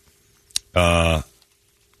 one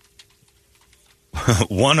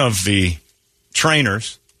of the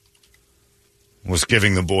trainers was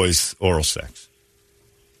giving the boys oral sex.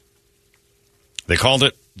 They called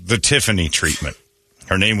it the Tiffany treatment.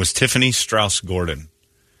 Her name was Tiffany Strauss Gordon.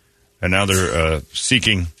 And now they're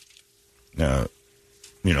seeking, they're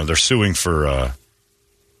suing for, I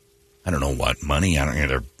don't know what, money. I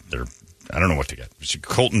don't know what to get.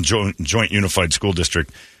 Colton Joint Unified School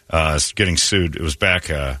District is getting sued. It was back,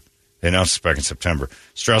 they announced it back in September.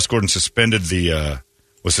 Strauss Gordon was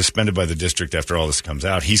suspended by the district after all this comes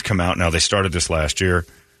out. He's come out now. They started this last year.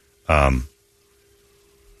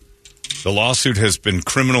 The lawsuit has been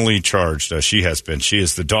criminally charged. She has been. She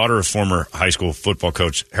is the daughter of former high school football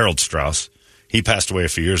coach Harold Strauss. He passed away a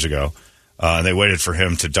few years ago. And they waited for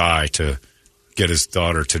him to die to get his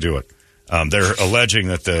daughter to do it. They're alleging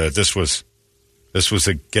that this was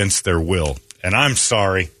against their will. And I'm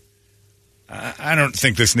sorry. I don't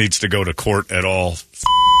think this needs to go to court at all.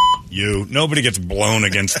 You. Nobody gets blown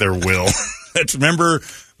against their will. Is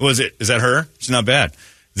that her? It's not bad.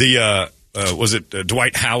 Was it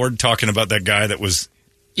Dwight Howard talking about that guy that was...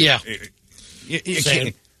 Yeah.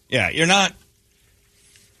 You're not...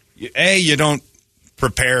 you don't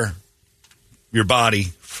prepare your body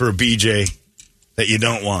for a BJ that you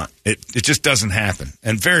don't want. It just doesn't happen.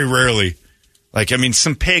 And very rarely,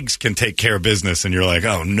 some pigs can take care of business and you're like,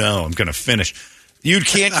 oh no, I'm going to finish. You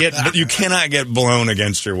cannot get blown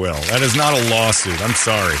against your will. That is not a lawsuit. I'm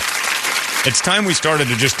sorry. It's time we started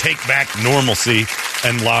to just take back normalcy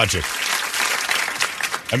and logic.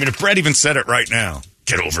 If Brett even said it right now,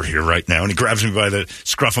 get over here right now. And he grabs me by the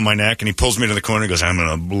scruff of my neck and he pulls me to the corner and goes, I'm going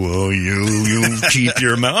to blow you. You keep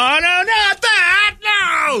your mouth. Oh, no, not that.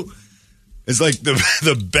 No. It's like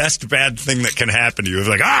the best bad thing that can happen to you. It's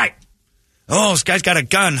like, all right. Oh, this guy's got a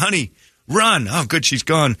gun. Honey, run. Oh, good. She's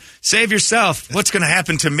gone. Save yourself. What's going to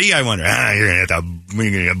happen to me, I wonder? You're going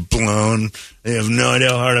to get blown. You have no idea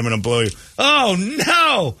how hard I'm going to blow you. Oh,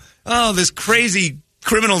 no. Oh, this crazy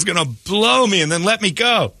criminal's going to blow me and then let me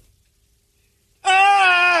go.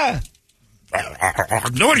 Ah!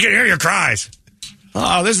 No one can hear your cries.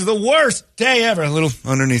 Oh, this is the worst day ever. A little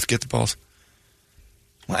underneath, get the balls.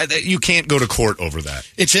 You can't go to court over that.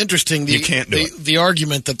 It's interesting. You can't do it. The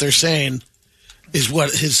argument that they're saying is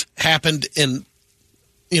what has happened in,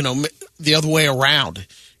 the other way around.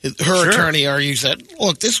 Her attorney argues that,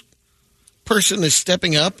 look, this person is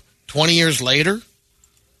stepping up 20 years later,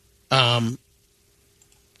 saying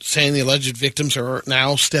the alleged victims are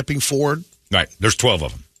now stepping forward. Right. There's 12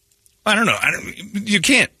 of them. I don't know. You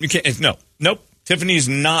can't. No. Nope. Tiffany's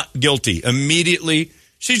not guilty. Immediately,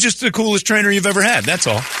 she's just the coolest trainer you've ever had. That's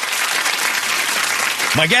all.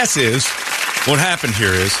 My guess is what happened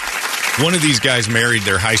here is one of these guys married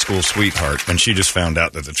their high school sweetheart, and she just found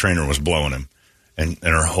out that the trainer was blowing him. And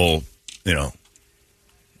her whole,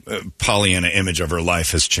 Pollyanna image of her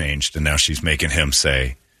life has changed, and now she's making him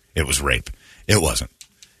say it was rape. It wasn't.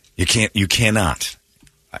 You cannot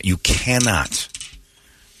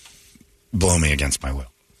blow me against my will.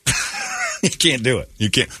 You can't do it. You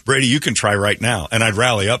can't. Brady, you can try right now, and I'd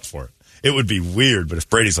rally up for it. It would be weird, but if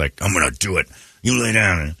Brady's like, I'm going to do it, you lay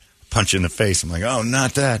down and punch you in the face. I'm like, oh,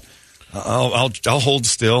 not that. I'll hold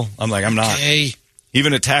still. I'm like, I'm not. Okay.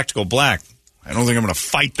 Even a tactical black, I don't think I'm going to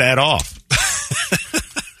fight that off.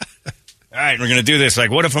 All right, we're going to do this. Like,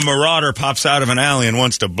 what if a marauder pops out of an alley and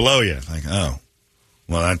wants to blow you? Like, oh,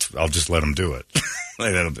 well, I'll just let him do it.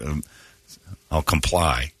 I'll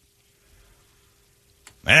comply.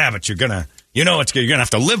 Yeah, but you're going to have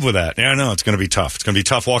to live with that. Yeah, I know. It's going to be tough. It's going to be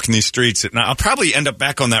tough walking these streets. I'll probably end up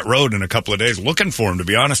back on that road in a couple of days looking for him, to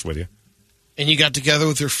be honest with you. And you got together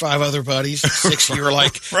with your 5 other buddies. 6, you were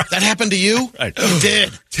like, right. That happened to you? Right. Who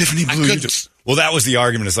did? Tiffany blew you. Well, that was the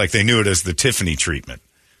argument. It's like they knew it as the Tiffany treatment.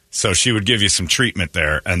 So she would give you some treatment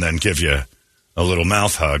there and then give you a little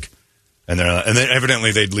mouth hug. And then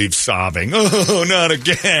evidently they'd leave sobbing. Oh, not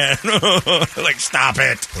again. Like, stop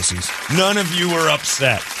it. Pussies. None of you were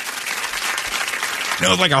upset. You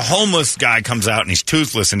know, like a homeless guy comes out and he's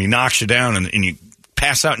toothless and he knocks you down and you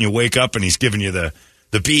pass out and you wake up and he's giving you the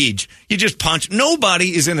beach. You just punch.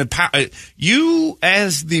 Nobody is in a power. You,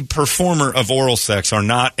 as the performer of oral sex, are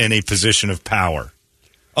not in a position of power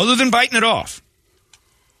other than biting it off.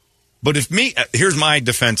 But here's my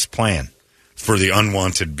defense plan for the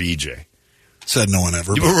unwanted BJ. Said no one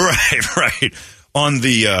ever. Right. On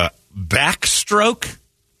the backstroke,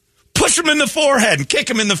 push him in the forehead and kick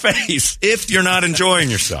him in the face if you're not enjoying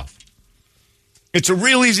yourself. It's a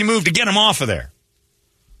real easy move to get him off of there.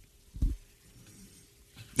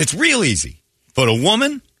 It's real easy. But a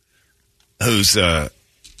woman who's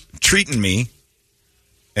treating me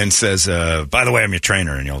and says, by the way, I'm your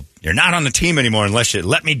trainer, and you're not on the team anymore unless you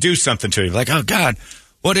let me do something to you. Like, oh, God,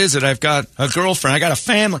 what is it? I've got a girlfriend. I got a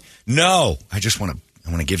family. No, I just want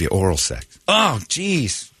to give you oral sex. Oh,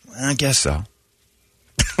 geez. I guess so.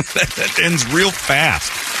 That ends real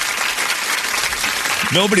fast.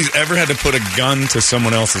 Nobody's ever had to put a gun to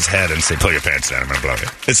someone else's head and say, pull your pants down, I'm going to blow you.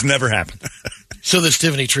 It's never happened. So this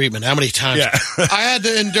Tiffany treatment, how many times? Yeah. I had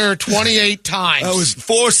to endure 28 times. I was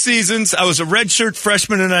 4 seasons. I was a redshirt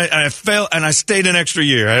freshman, and I failed, and I stayed an extra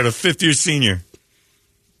year. I had a fifth-year senior.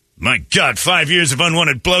 My God, 5 years of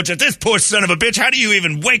unwanted blowjob. This poor son of a bitch, how do you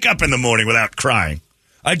even wake up in the morning without crying?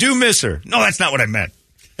 I do miss her. No, that's not what I meant.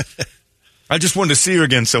 I just wanted to see her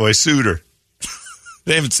again, so I sued her.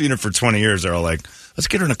 They haven't seen her for 20 years. They're all like, let's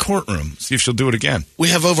get her in a courtroom, see if she'll do it again. We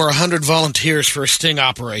have over 100 volunteers for a sting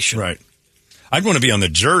operation. Right. I'd want to be on the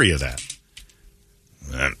jury of that.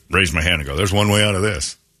 I'd raise my hand and go, there's one way out of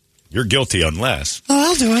this. You're guilty unless. Oh,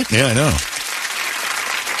 I'll do it. Yeah, I know.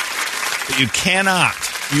 But you cannot.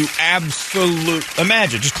 You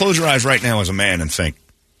imagine, just close your eyes right now as a man and think.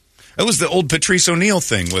 It was the old Patrice O'Neill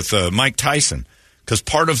thing with Mike Tyson, because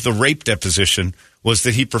part of the rape deposition was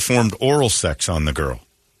that he performed oral sex on the girl.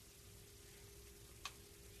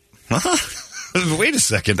 Huh? Wait a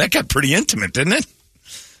second. That got pretty intimate, didn't it?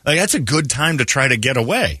 Like, that's a good time to try to get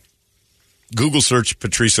away. Google search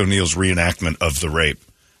Patrice O'Neill's reenactment of the rape.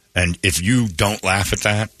 And if you don't laugh at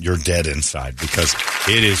that, you're dead inside because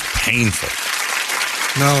it is painful.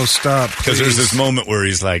 No, stop. Because there's this moment where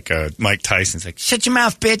he's like, Mike Tyson's like, shut your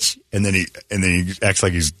mouth, bitch. And then he acts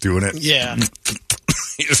like he's doing it. Yeah.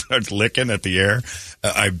 He just starts licking at the air.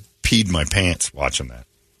 I peed my pants watching that.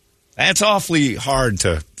 That's awfully hard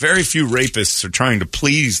to. Very few rapists are trying to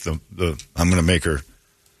please the I'm going to make her.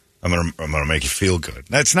 I'm gonna make you feel good.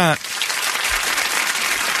 That's not.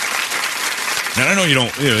 And I know you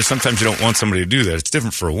don't. Sometimes you don't want somebody to do that. It's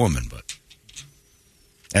different for a woman, but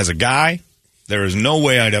as a guy, there is no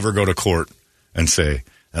way I'd ever go to court and say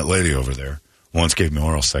that lady over there once gave me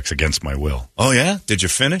oral sex against my will. Oh yeah, did you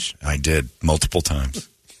finish? I did multiple times.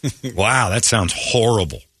 Wow, that sounds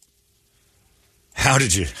horrible. How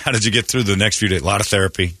did you get through the next few days? A lot of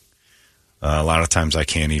therapy. A lot of times I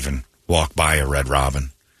can't even walk by a Red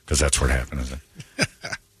Robin. Because that's what happened, isn't it?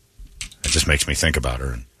 It just makes me think about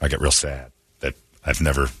her, and I get real sad that I've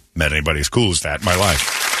never met anybody as cool as that in my life.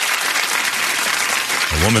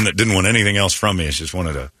 A woman that didn't want anything else from me, just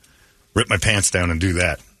wanted to rip my pants down and do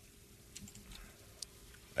that.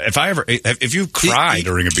 If you cry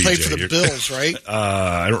during a BJ, played for the Bills, right?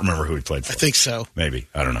 I don't remember who he played for. I think so. Maybe,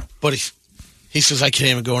 I don't know. But he says I can't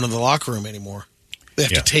even go into the locker room anymore. They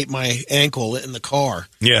have to tape my ankle in the car.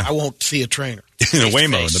 Yeah, I won't see a trainer. In a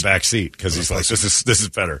Waymo in the back seat because he's like, this is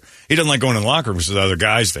better. He doesn't like going in the locker room because there's other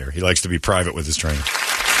guys there. He likes to be private with his trainer.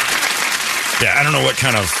 Yeah, I don't know what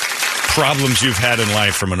kind of problems you've had in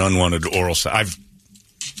life from an unwanted oral sex.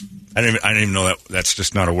 I didn't even know that. That's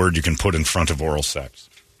just not a word you can put in front of oral sex.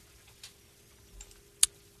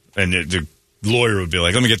 And the lawyer would be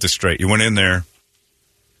like, let me get this straight. You went in there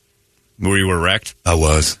where you were erect? I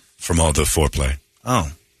was, from all the foreplay.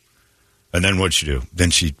 Oh. And then what'd she do? Then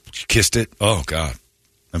she kissed it? Oh, God.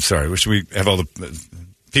 I'm sorry. Wish we have all the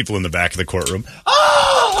people in the back of the courtroom.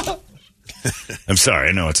 Oh! I'm sorry.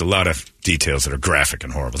 I know it's a lot of details that are graphic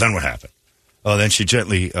and horrible. Then what happened? Oh, then she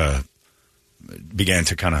gently began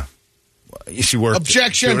to kind of... She worked.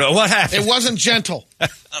 Objection. What happened? It wasn't gentle.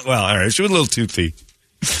 Well, all right. She was a little toothy.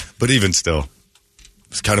 But even still,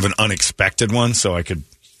 it's kind of an unexpected one, so I could...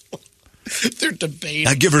 They're debating.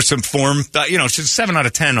 I give her some form. She's 7 out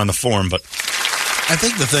of 10 on the form, but... I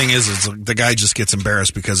think the thing is the guy just gets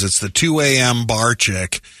embarrassed because it's the 2 a.m. bar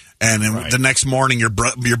chick, and the next morning your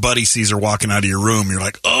buddy sees her walking out of your room. You're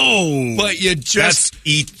like, oh. But you just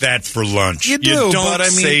eat that for lunch. You do, you don't but I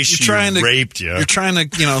mean, say she raped you. You're trying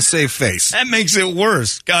to, save face. That makes it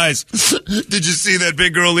worse. Guys, did you see that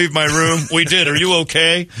big girl leave my room? We did. Are you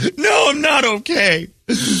okay? No, I'm not okay.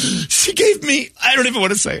 She gave me, I don't even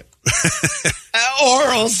want to say it.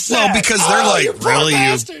 Oral sex. Well, because they're like,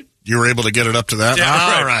 really? You were able to get it up to that? Yeah,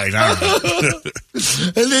 all right.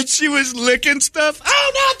 And then she was licking stuff.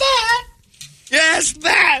 Oh, not that. Yes,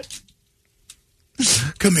 that.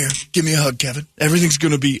 Come here. Give me a hug, Kevin. Everything's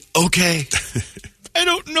going to be okay. I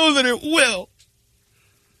don't know that it will.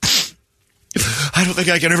 I don't think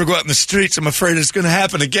I can ever go out in the streets. I'm afraid it's going to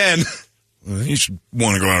happen again. Well, you should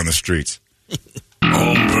want to go out in the streets.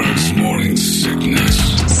 Holmberg's morning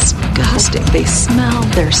sickness. Disgusting. They smell.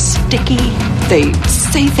 They're sticky. They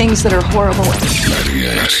say things that are horrible. 98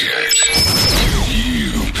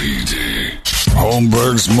 UPD.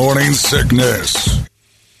 Holmberg's morning sickness.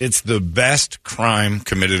 It's the best crime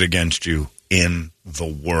committed against you in the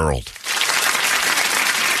world.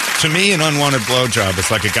 To me, an unwanted blowjob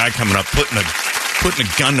is like a guy coming up, putting a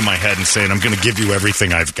gun to my head and saying, I'm going to give you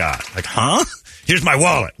everything I've got. Like, huh? Here's my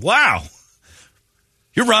wallet. Wow.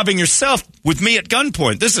 You're robbing yourself with me at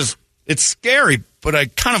gunpoint. It's scary, but I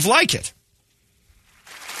kind of like it.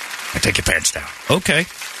 I take your pants down. Okay.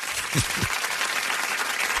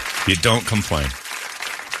 You don't complain.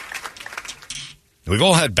 We've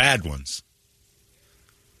all had bad ones.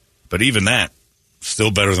 But even that,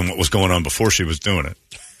 still better than what was going on before she was doing it.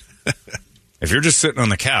 If you're just sitting on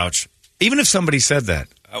the couch, even if somebody said that,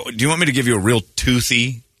 do you want me to give you a real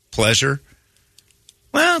toothy pleasure?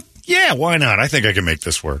 Well, yeah, why not? I think I can make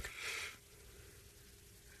this work.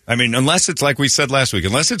 I mean, unless it's like we said last week,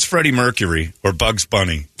 unless it's Freddie Mercury or Bugs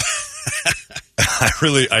Bunny,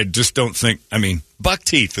 I just don't think, I mean, buck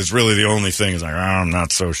teeth is really the only thing. Is like, I'm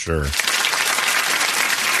not so sure.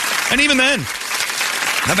 And even then,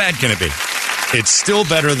 how bad can it be? It's still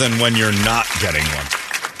better than when you're not getting one.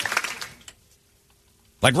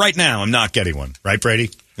 Like right now, I'm not getting one. Right,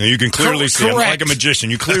 Brady? You can clearly see, I'm like a magician.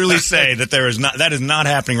 You clearly say that that is not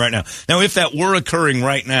happening right now. Now, if that were occurring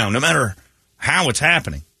right now, no matter how it's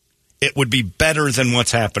happening, it would be better than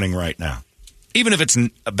what's happening right now. Even if it's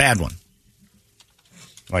a bad one.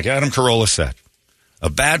 Like Adam Carolla said, a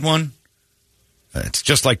bad one, it's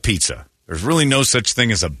just like pizza. There's really no such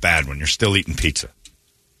thing as a bad one. You're still eating pizza.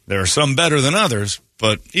 There are some better than others,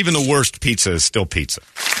 but even the worst pizza is still pizza.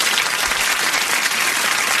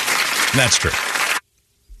 That's true.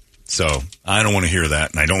 So I don't want to hear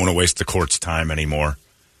that, and I don't want to waste the court's time anymore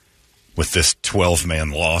with this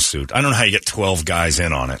 12-man lawsuit. I don't know how you get 12 guys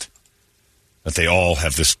in on it, but they all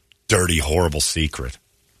have this dirty, horrible secret.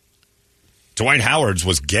 Dwight Howard's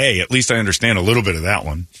was gay. At least I understand a little bit of that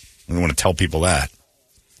one. I don't want to tell people that.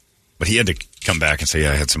 But he had to come back and say,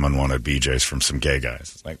 yeah, I had some unwanted BJs from some gay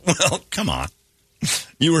guys. It's like, well, come on.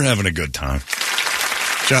 You were having a good time.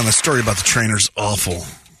 John, the story about the trainer's awful.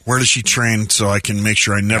 Where does she train so I can make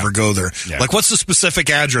sure I never go there? Yeah. Like, what's the specific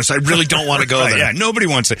address? I really don't want to go there. Yeah, nobody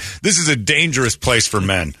wants it. This is a dangerous place for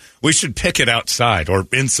men. We should pick it outside or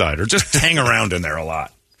inside or just hang around in there a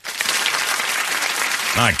lot.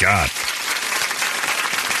 My God.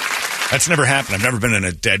 That's never happened. I've never been in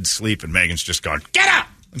a dead sleep and Megan's just gone, get up!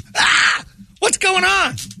 Ah! What's going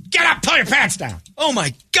on? Get up, pull your pants down. Oh,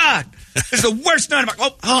 my God. This is the worst night of my...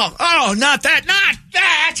 Oh, not that. Not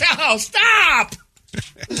that. Oh, stop.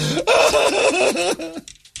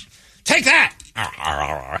 Take that.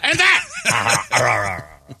 And that.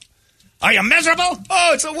 Are you miserable?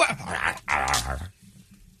 Oh, it's a...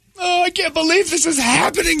 Oh, I can't believe this is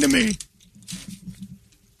happening to me.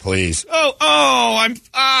 Please.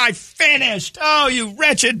 I finished. Oh, you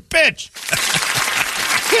wretched bitch.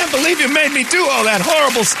 I can't believe you made me do all that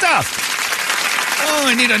horrible stuff. Oh,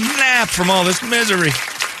 I need a nap from all this misery.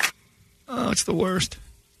 Oh, it's the worst.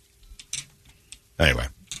 Anyway,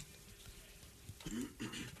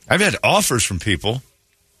 I've had offers from people,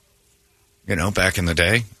 back in the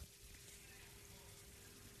day.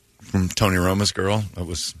 From Tony Roma's girl. It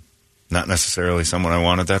was not necessarily someone I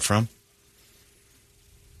wanted that from.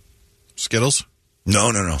 Skittles?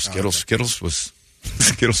 No. Skittles. Okay. Skittles was...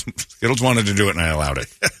 Skittles wanted to do it, and I allowed it.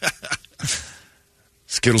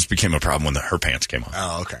 Skittles became a problem when her pants came off.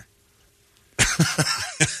 Oh, okay.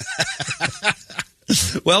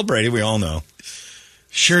 Well, Brady, we all know.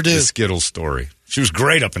 Sure do. The Skittles story. She was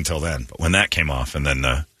great up until then, but when that came off, and then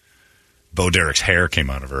Bo Derek's hair came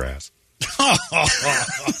out of her ass.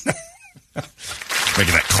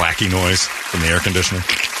 Making that clacky noise from the air conditioner.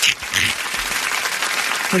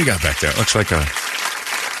 What do you got back there? It looks like a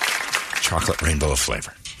chocolate rainbow of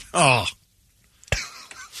flavor. Oh.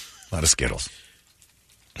 A lot of Skittles.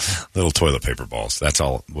 Little toilet paper balls. That's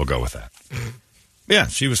all. We'll go with that. Yeah,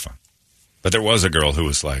 she was fun. But there was a girl who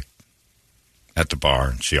was like at the bar,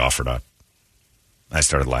 and she offered up. I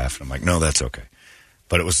started laughing. I'm like, no, that's okay.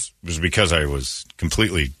 But it was because I was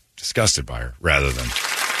completely disgusted by her, rather than,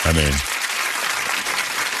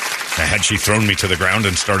 had she thrown me to the ground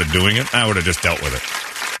and started doing it, I would have just dealt with it.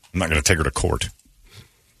 I'm not going to take her to court.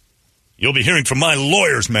 You'll be hearing from my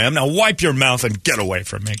lawyers, ma'am. Now wipe your mouth and get away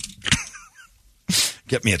from me.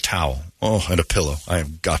 Get me a towel. Oh, and a pillow. I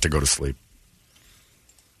have got to go to sleep.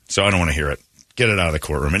 So I don't want to hear it. Get it out of the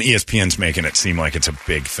courtroom. And ESPN's making it seem like it's a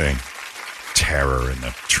big thing. Terror and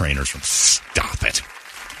the trainers from... Stop it.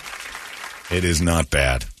 It is not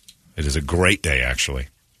bad. It is a great day, actually.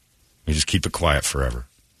 You just keep it quiet forever.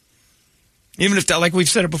 Even if, like we've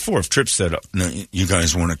said it before, if Tripp said, no, you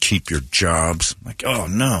guys want to keep your jobs? I'm like, oh,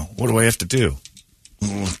 no. What do I have to do?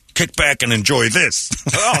 Kick back and enjoy this.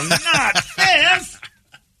 Oh, not this.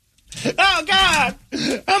 Oh, God.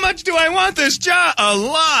 How much do I want this job? A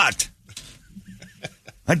lot.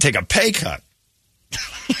 I'd take a pay cut.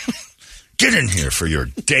 Get in here for your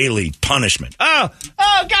daily punishment. Oh,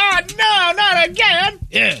 God, no, not again.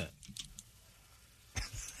 Yeah.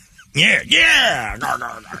 Yeah.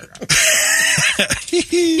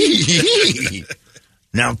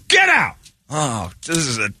 Now get out. Oh, this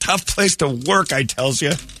is a tough place to work, I tells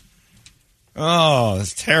you. Oh,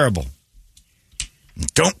 that's terrible.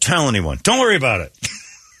 Don't tell anyone. Don't worry about it.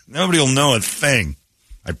 Nobody will know a thing.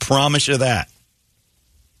 I promise you that.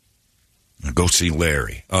 I'll go see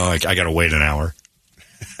Larry. Oh, I got to wait an hour.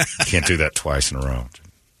 Can't do that twice in a row.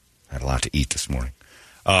 I had a lot to eat this morning.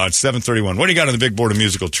 It's 7:31. What do you got on the big board of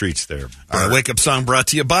musical treats there? Our wake-up song brought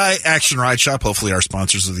to you by Action Ride Shop, hopefully our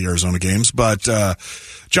sponsors of the Arizona games. But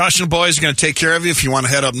Josh and the boys are going to take care of you if you want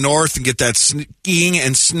to head up north and get that skiing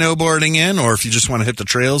and snowboarding in, or if you just want to hit the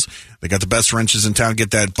trails. They got the best wrenches in town.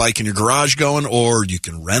 Get that bike in your garage going, or you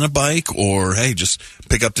can rent a bike, or, hey, just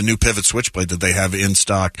pick up the new Pivot Switchblade that they have in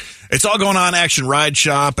stock. It's all going on Action Ride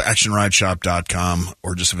Shop, actionrideshop.com,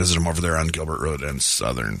 or just visit them over there on Gilbert Road and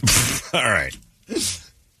Southern. All right.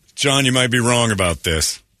 John, you might be wrong about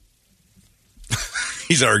this.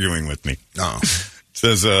 He's arguing with me. Oh.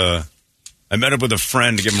 Says, I met up with a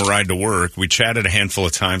friend to give him a ride to work. We chatted a handful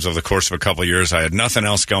of times over the course of a couple of years. I had nothing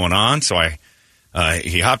else going on, so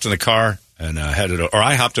he hopped in the car and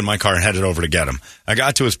I hopped in my car and headed over to get him. I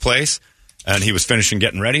got to his place, and he was finishing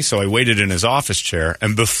getting ready, so I waited in his office chair.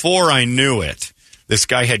 And before I knew it, this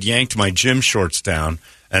guy had yanked my gym shorts down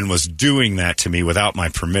and was doing that to me without my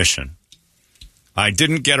permission. I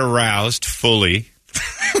didn't get aroused fully,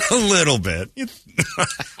 a little bit.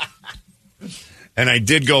 And I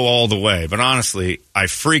did go all the way. But honestly, I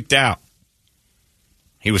freaked out.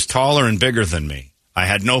 He was taller and bigger than me. I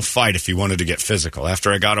had no fight if he wanted to get physical.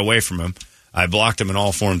 After I got away from him, I blocked him in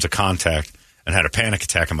all forms of contact and had a panic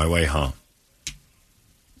attack on my way home.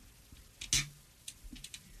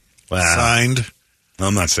 Well, signed.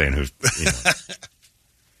 I'm not saying who.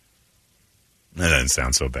 That doesn't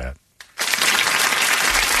sound so bad.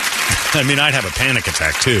 I mean, I'd have a panic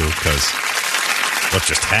attack, too, because what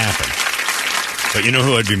just happened. But you know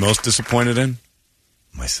who I'd be most disappointed in?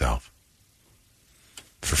 Myself.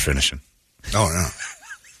 For finishing. Oh, yeah.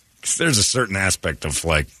 Because there's a certain aspect of,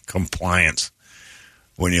 like, compliance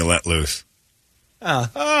when you let loose. God,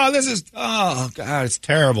 it's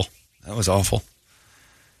terrible. That was awful.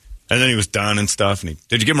 And then he was done and stuff. And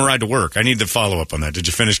did you give him a ride to work? I need the follow-up on that. Did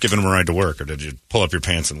you finish giving him a ride to work, or did you pull up your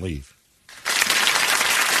pants and leave?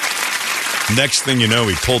 Next thing you know,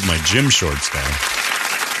 he pulled my gym shorts down.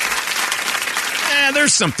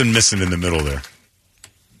 There's something missing in the middle there.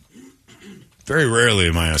 Very rarely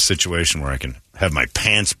am I in a situation where I can have my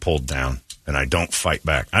pants pulled down and I don't fight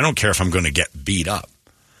back. I don't care if I'm going to get beat up.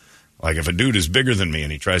 Like if a dude is bigger than me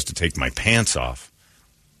and he tries to take my pants off,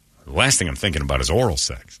 the last thing I'm thinking about is oral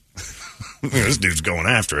sex. This dude's going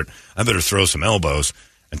after it. I better throw some elbows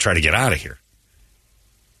and try to get out of here.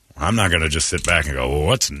 I'm not going to just sit back and go, well,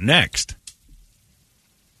 what's next?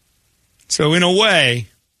 So in a way,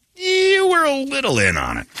 you were a little in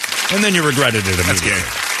on it. And then you regretted it immediately.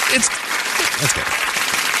 That's good.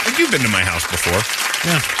 You've been to my house before.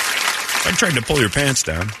 Yeah. If I tried to pull your pants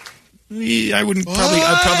down, I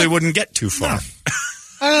probably wouldn't get too far. No.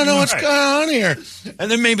 I don't know what's going on here.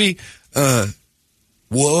 And then maybe,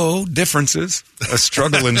 differences. A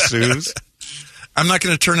struggle ensues. I'm not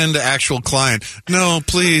going to turn into actual client. No,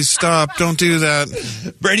 please stop. Don't do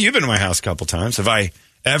that. Brady, you've been to my house a couple times. Have I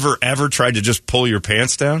ever tried to just pull your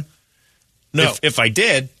pants down? No. If I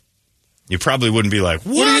did, you probably wouldn't be like,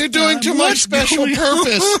 what are you doing to my special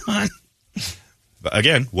purpose? But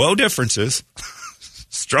again, differences.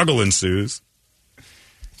 Struggle ensues.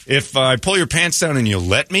 If I pull your pants down and you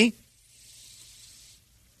let me,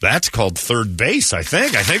 that's called third base, I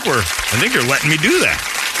think. I think you're letting me do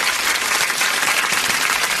that.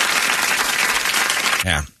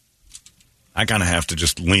 Yeah. I kind of have to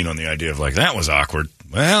just lean on the idea of like, that was awkward.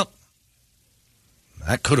 Well,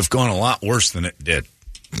 that could have gone a lot worse than it did.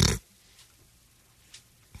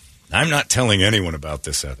 I'm not telling anyone about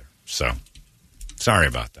this either. So, sorry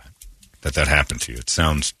about that happened to you. It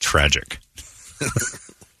sounds tragic.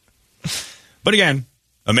 But again,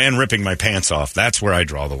 a man ripping my pants off, that's where I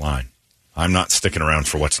draw the line. I'm not sticking around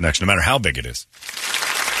for what's next, no matter how big it is.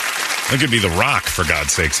 It could be The Rock, for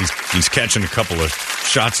God's sakes. He's catching a couple of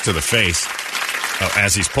shots to the face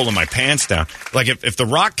as he's pulling my pants down. Like, if The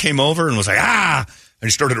Rock came over and was like, and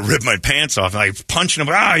he started to rip my pants off, and I was punching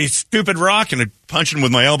him, you stupid Rock, and I punched him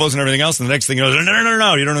with my elbows and everything else, and the next thing he goes,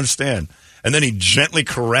 no, you don't understand. And then he gently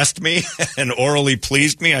caressed me and orally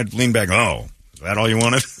pleased me. I'd lean back, is that all you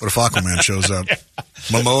wanted? What if Aquaman shows up?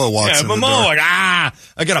 Momoa walks in the door. Momoa,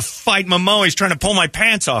 I got to fight Momoa. He's trying to pull my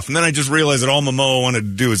pants off. And then I just realized that all Momoa wanted to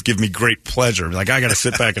do is give me great pleasure. Like, I got to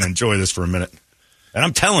sit back and enjoy this for a minute. And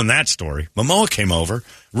I'm telling that story. Momoa came over,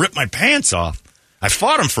 ripped my pants off. I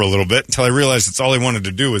fought him for a little bit until I realized it's all he wanted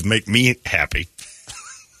to do was make me happy.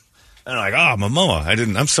 And I'm like,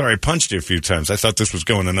 Momoa, I'm sorry I punched you a few times. I thought this was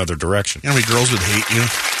going another direction. You know how many girls would hate you?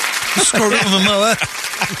 Scored with Momoa.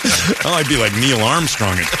 I'd be like Neil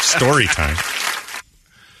Armstrong at story time.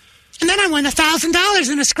 And then I won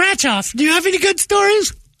 $1,000 in a scratch-off. Do you have any good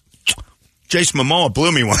stories? Jason Momoa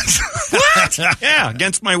blew me once. What? Yeah,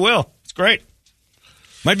 against my will. It's great.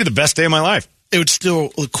 Might be the best day of my life.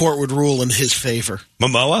 The court would rule in his favor.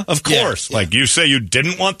 Momoa? Of course. Yeah. Like, you say you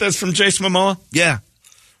didn't want this from Jason Momoa? Yeah.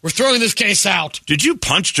 We're throwing this case out. Did you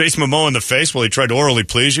punch Jason Momoa in the face while he tried to orally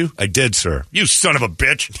please you? I did, sir. You son of a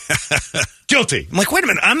bitch. Guilty. I'm like, wait a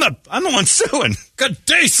minute. I'm the one suing. Good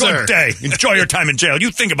day, sir. Good day. Enjoy your time in jail. You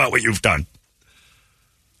think about what you've done.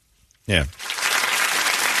 Yeah.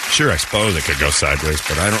 Sure, I suppose it could go sideways,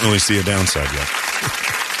 but I don't really see a downside yet.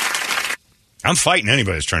 I'm fighting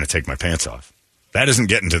anybody who's trying to take my pants off. That isn't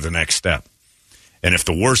getting to the next step. And if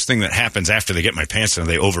the worst thing that happens after they get my pants down,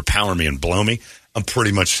 they overpower me and blow me, I'm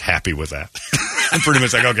pretty much happy with that. I'm pretty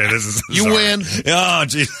much like, okay, this is... You win. Oh,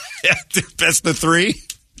 geez. Best of three?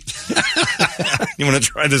 You want to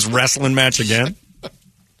try this wrestling match again?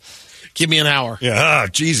 Give me an hour. Yeah. Oh,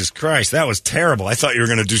 Jesus Christ. That was terrible. I thought you were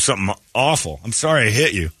going to do something awful. I'm sorry I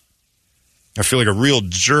hit you. I feel like a real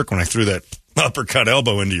jerk when I threw that uppercut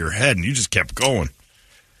elbow into your head, and you just kept going.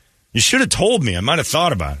 You should have told me. I might have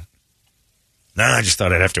thought about it. No, I just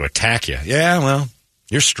thought I'd have to attack you. Yeah, well,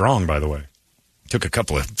 you're strong, by the way. Took a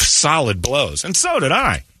couple of solid blows, and so did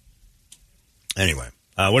I. Anyway,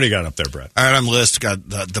 what do you got up there, Brett? All right, on the list, got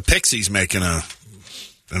the Pixies making an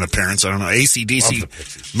appearance. I don't know.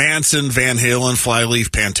 AC/DC, Manson, Van Halen,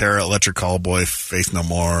 Flyleaf, Pantera, Electric Callboy, Faith No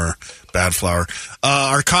More, Bad Flower.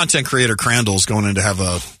 Our content creator, Crandall's going in to have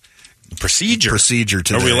a procedure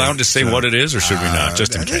today. Are we allowed to say what it is, or should we not,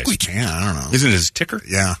 just in case? I think we can. I don't know. Isn't it his ticker?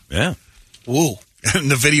 Yeah. Yeah. Woo.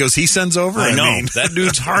 And the videos he sends over? I know. That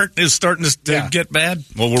dude's heart is starting to get bad.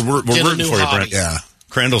 Well, we're rooting for you, Brent. Yeah.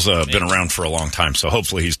 Crandall's been around for a long time, so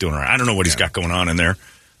hopefully he's doing all right. I don't know what he's got going on in there,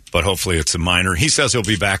 but hopefully it's a minor. He says he'll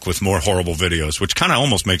be back with more horrible videos, which kind of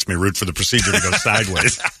almost makes me root for the procedure to go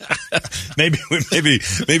sideways. Maybe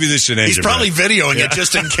this should end. He's probably videoing it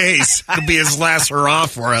just in case. It'll be his last hurrah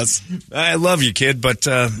for us. I love you, kid, but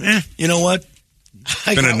you know what? It's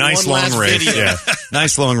been a nice long race. Yeah,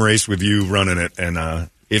 nice long race with you running it, and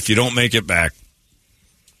if you don't make it back,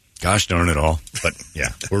 gosh darn it all. But yeah,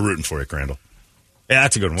 we're rooting for you, Crandall. Yeah,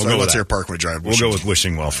 that's a good one. We'll go with what's your Parkway Drive? We'll go with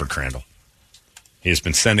wishing well for Crandall. He has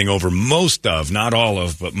been sending over most of, not all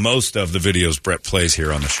of, but most of the videos Brett plays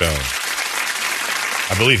here on the show.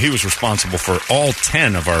 I believe he was responsible for all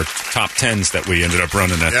 10 of our top 10s that we ended up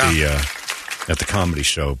running at the comedy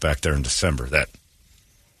show back there in December. That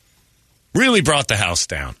Really brought the house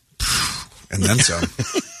down. And then some.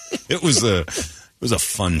 It was a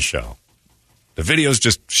fun show. The video's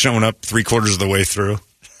just showing up 3/4 of the way through.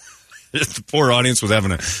 The poor audience was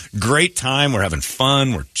having a great time. We're having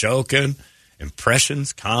fun. We're joking.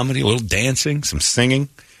 Impressions, comedy, a little dancing, some singing.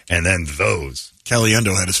 And then those.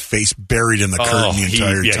 Caliendo had his face buried in the curtain the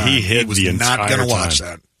entire time. He hid was the entire not going to watch time.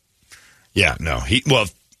 that. Yeah, no. He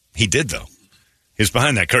did, though. He was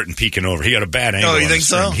behind that curtain peeking over. He got a bad angle. Oh, you on think the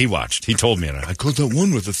screen. so? He watched. He told me, and I caught that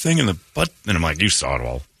one with the thing in the butt. And I'm like, you saw it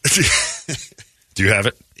all. Do you have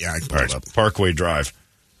it? Yeah, I can pull all it up. Parkway Drive.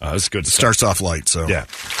 It's good stuff. Starts off light, so. Yeah,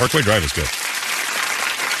 Parkway Drive is good.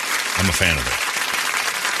 I'm a fan of it.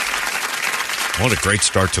 What a great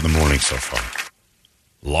start to the morning so far.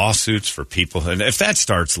 Lawsuits for people. And if that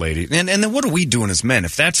starts, ladies, and then what are we doing as men?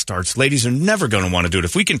 If that starts, ladies are never going to want to do it.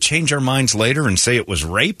 If we can change our minds later and say it was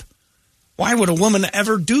rape, why would a woman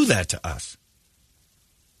ever do that to us?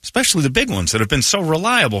 Especially the big ones that have been so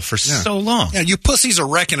reliable for so long. Yeah, you pussies are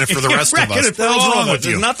wrecking it for the rest of us. What the hell's wrong with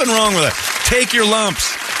you? There's nothing wrong with that. Take your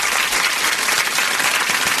lumps.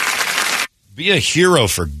 Be a hero,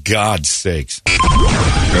 for God's sakes.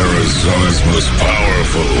 Arizona's most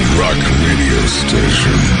powerful rock radio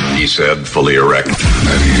station. He said, fully erect.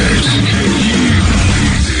 98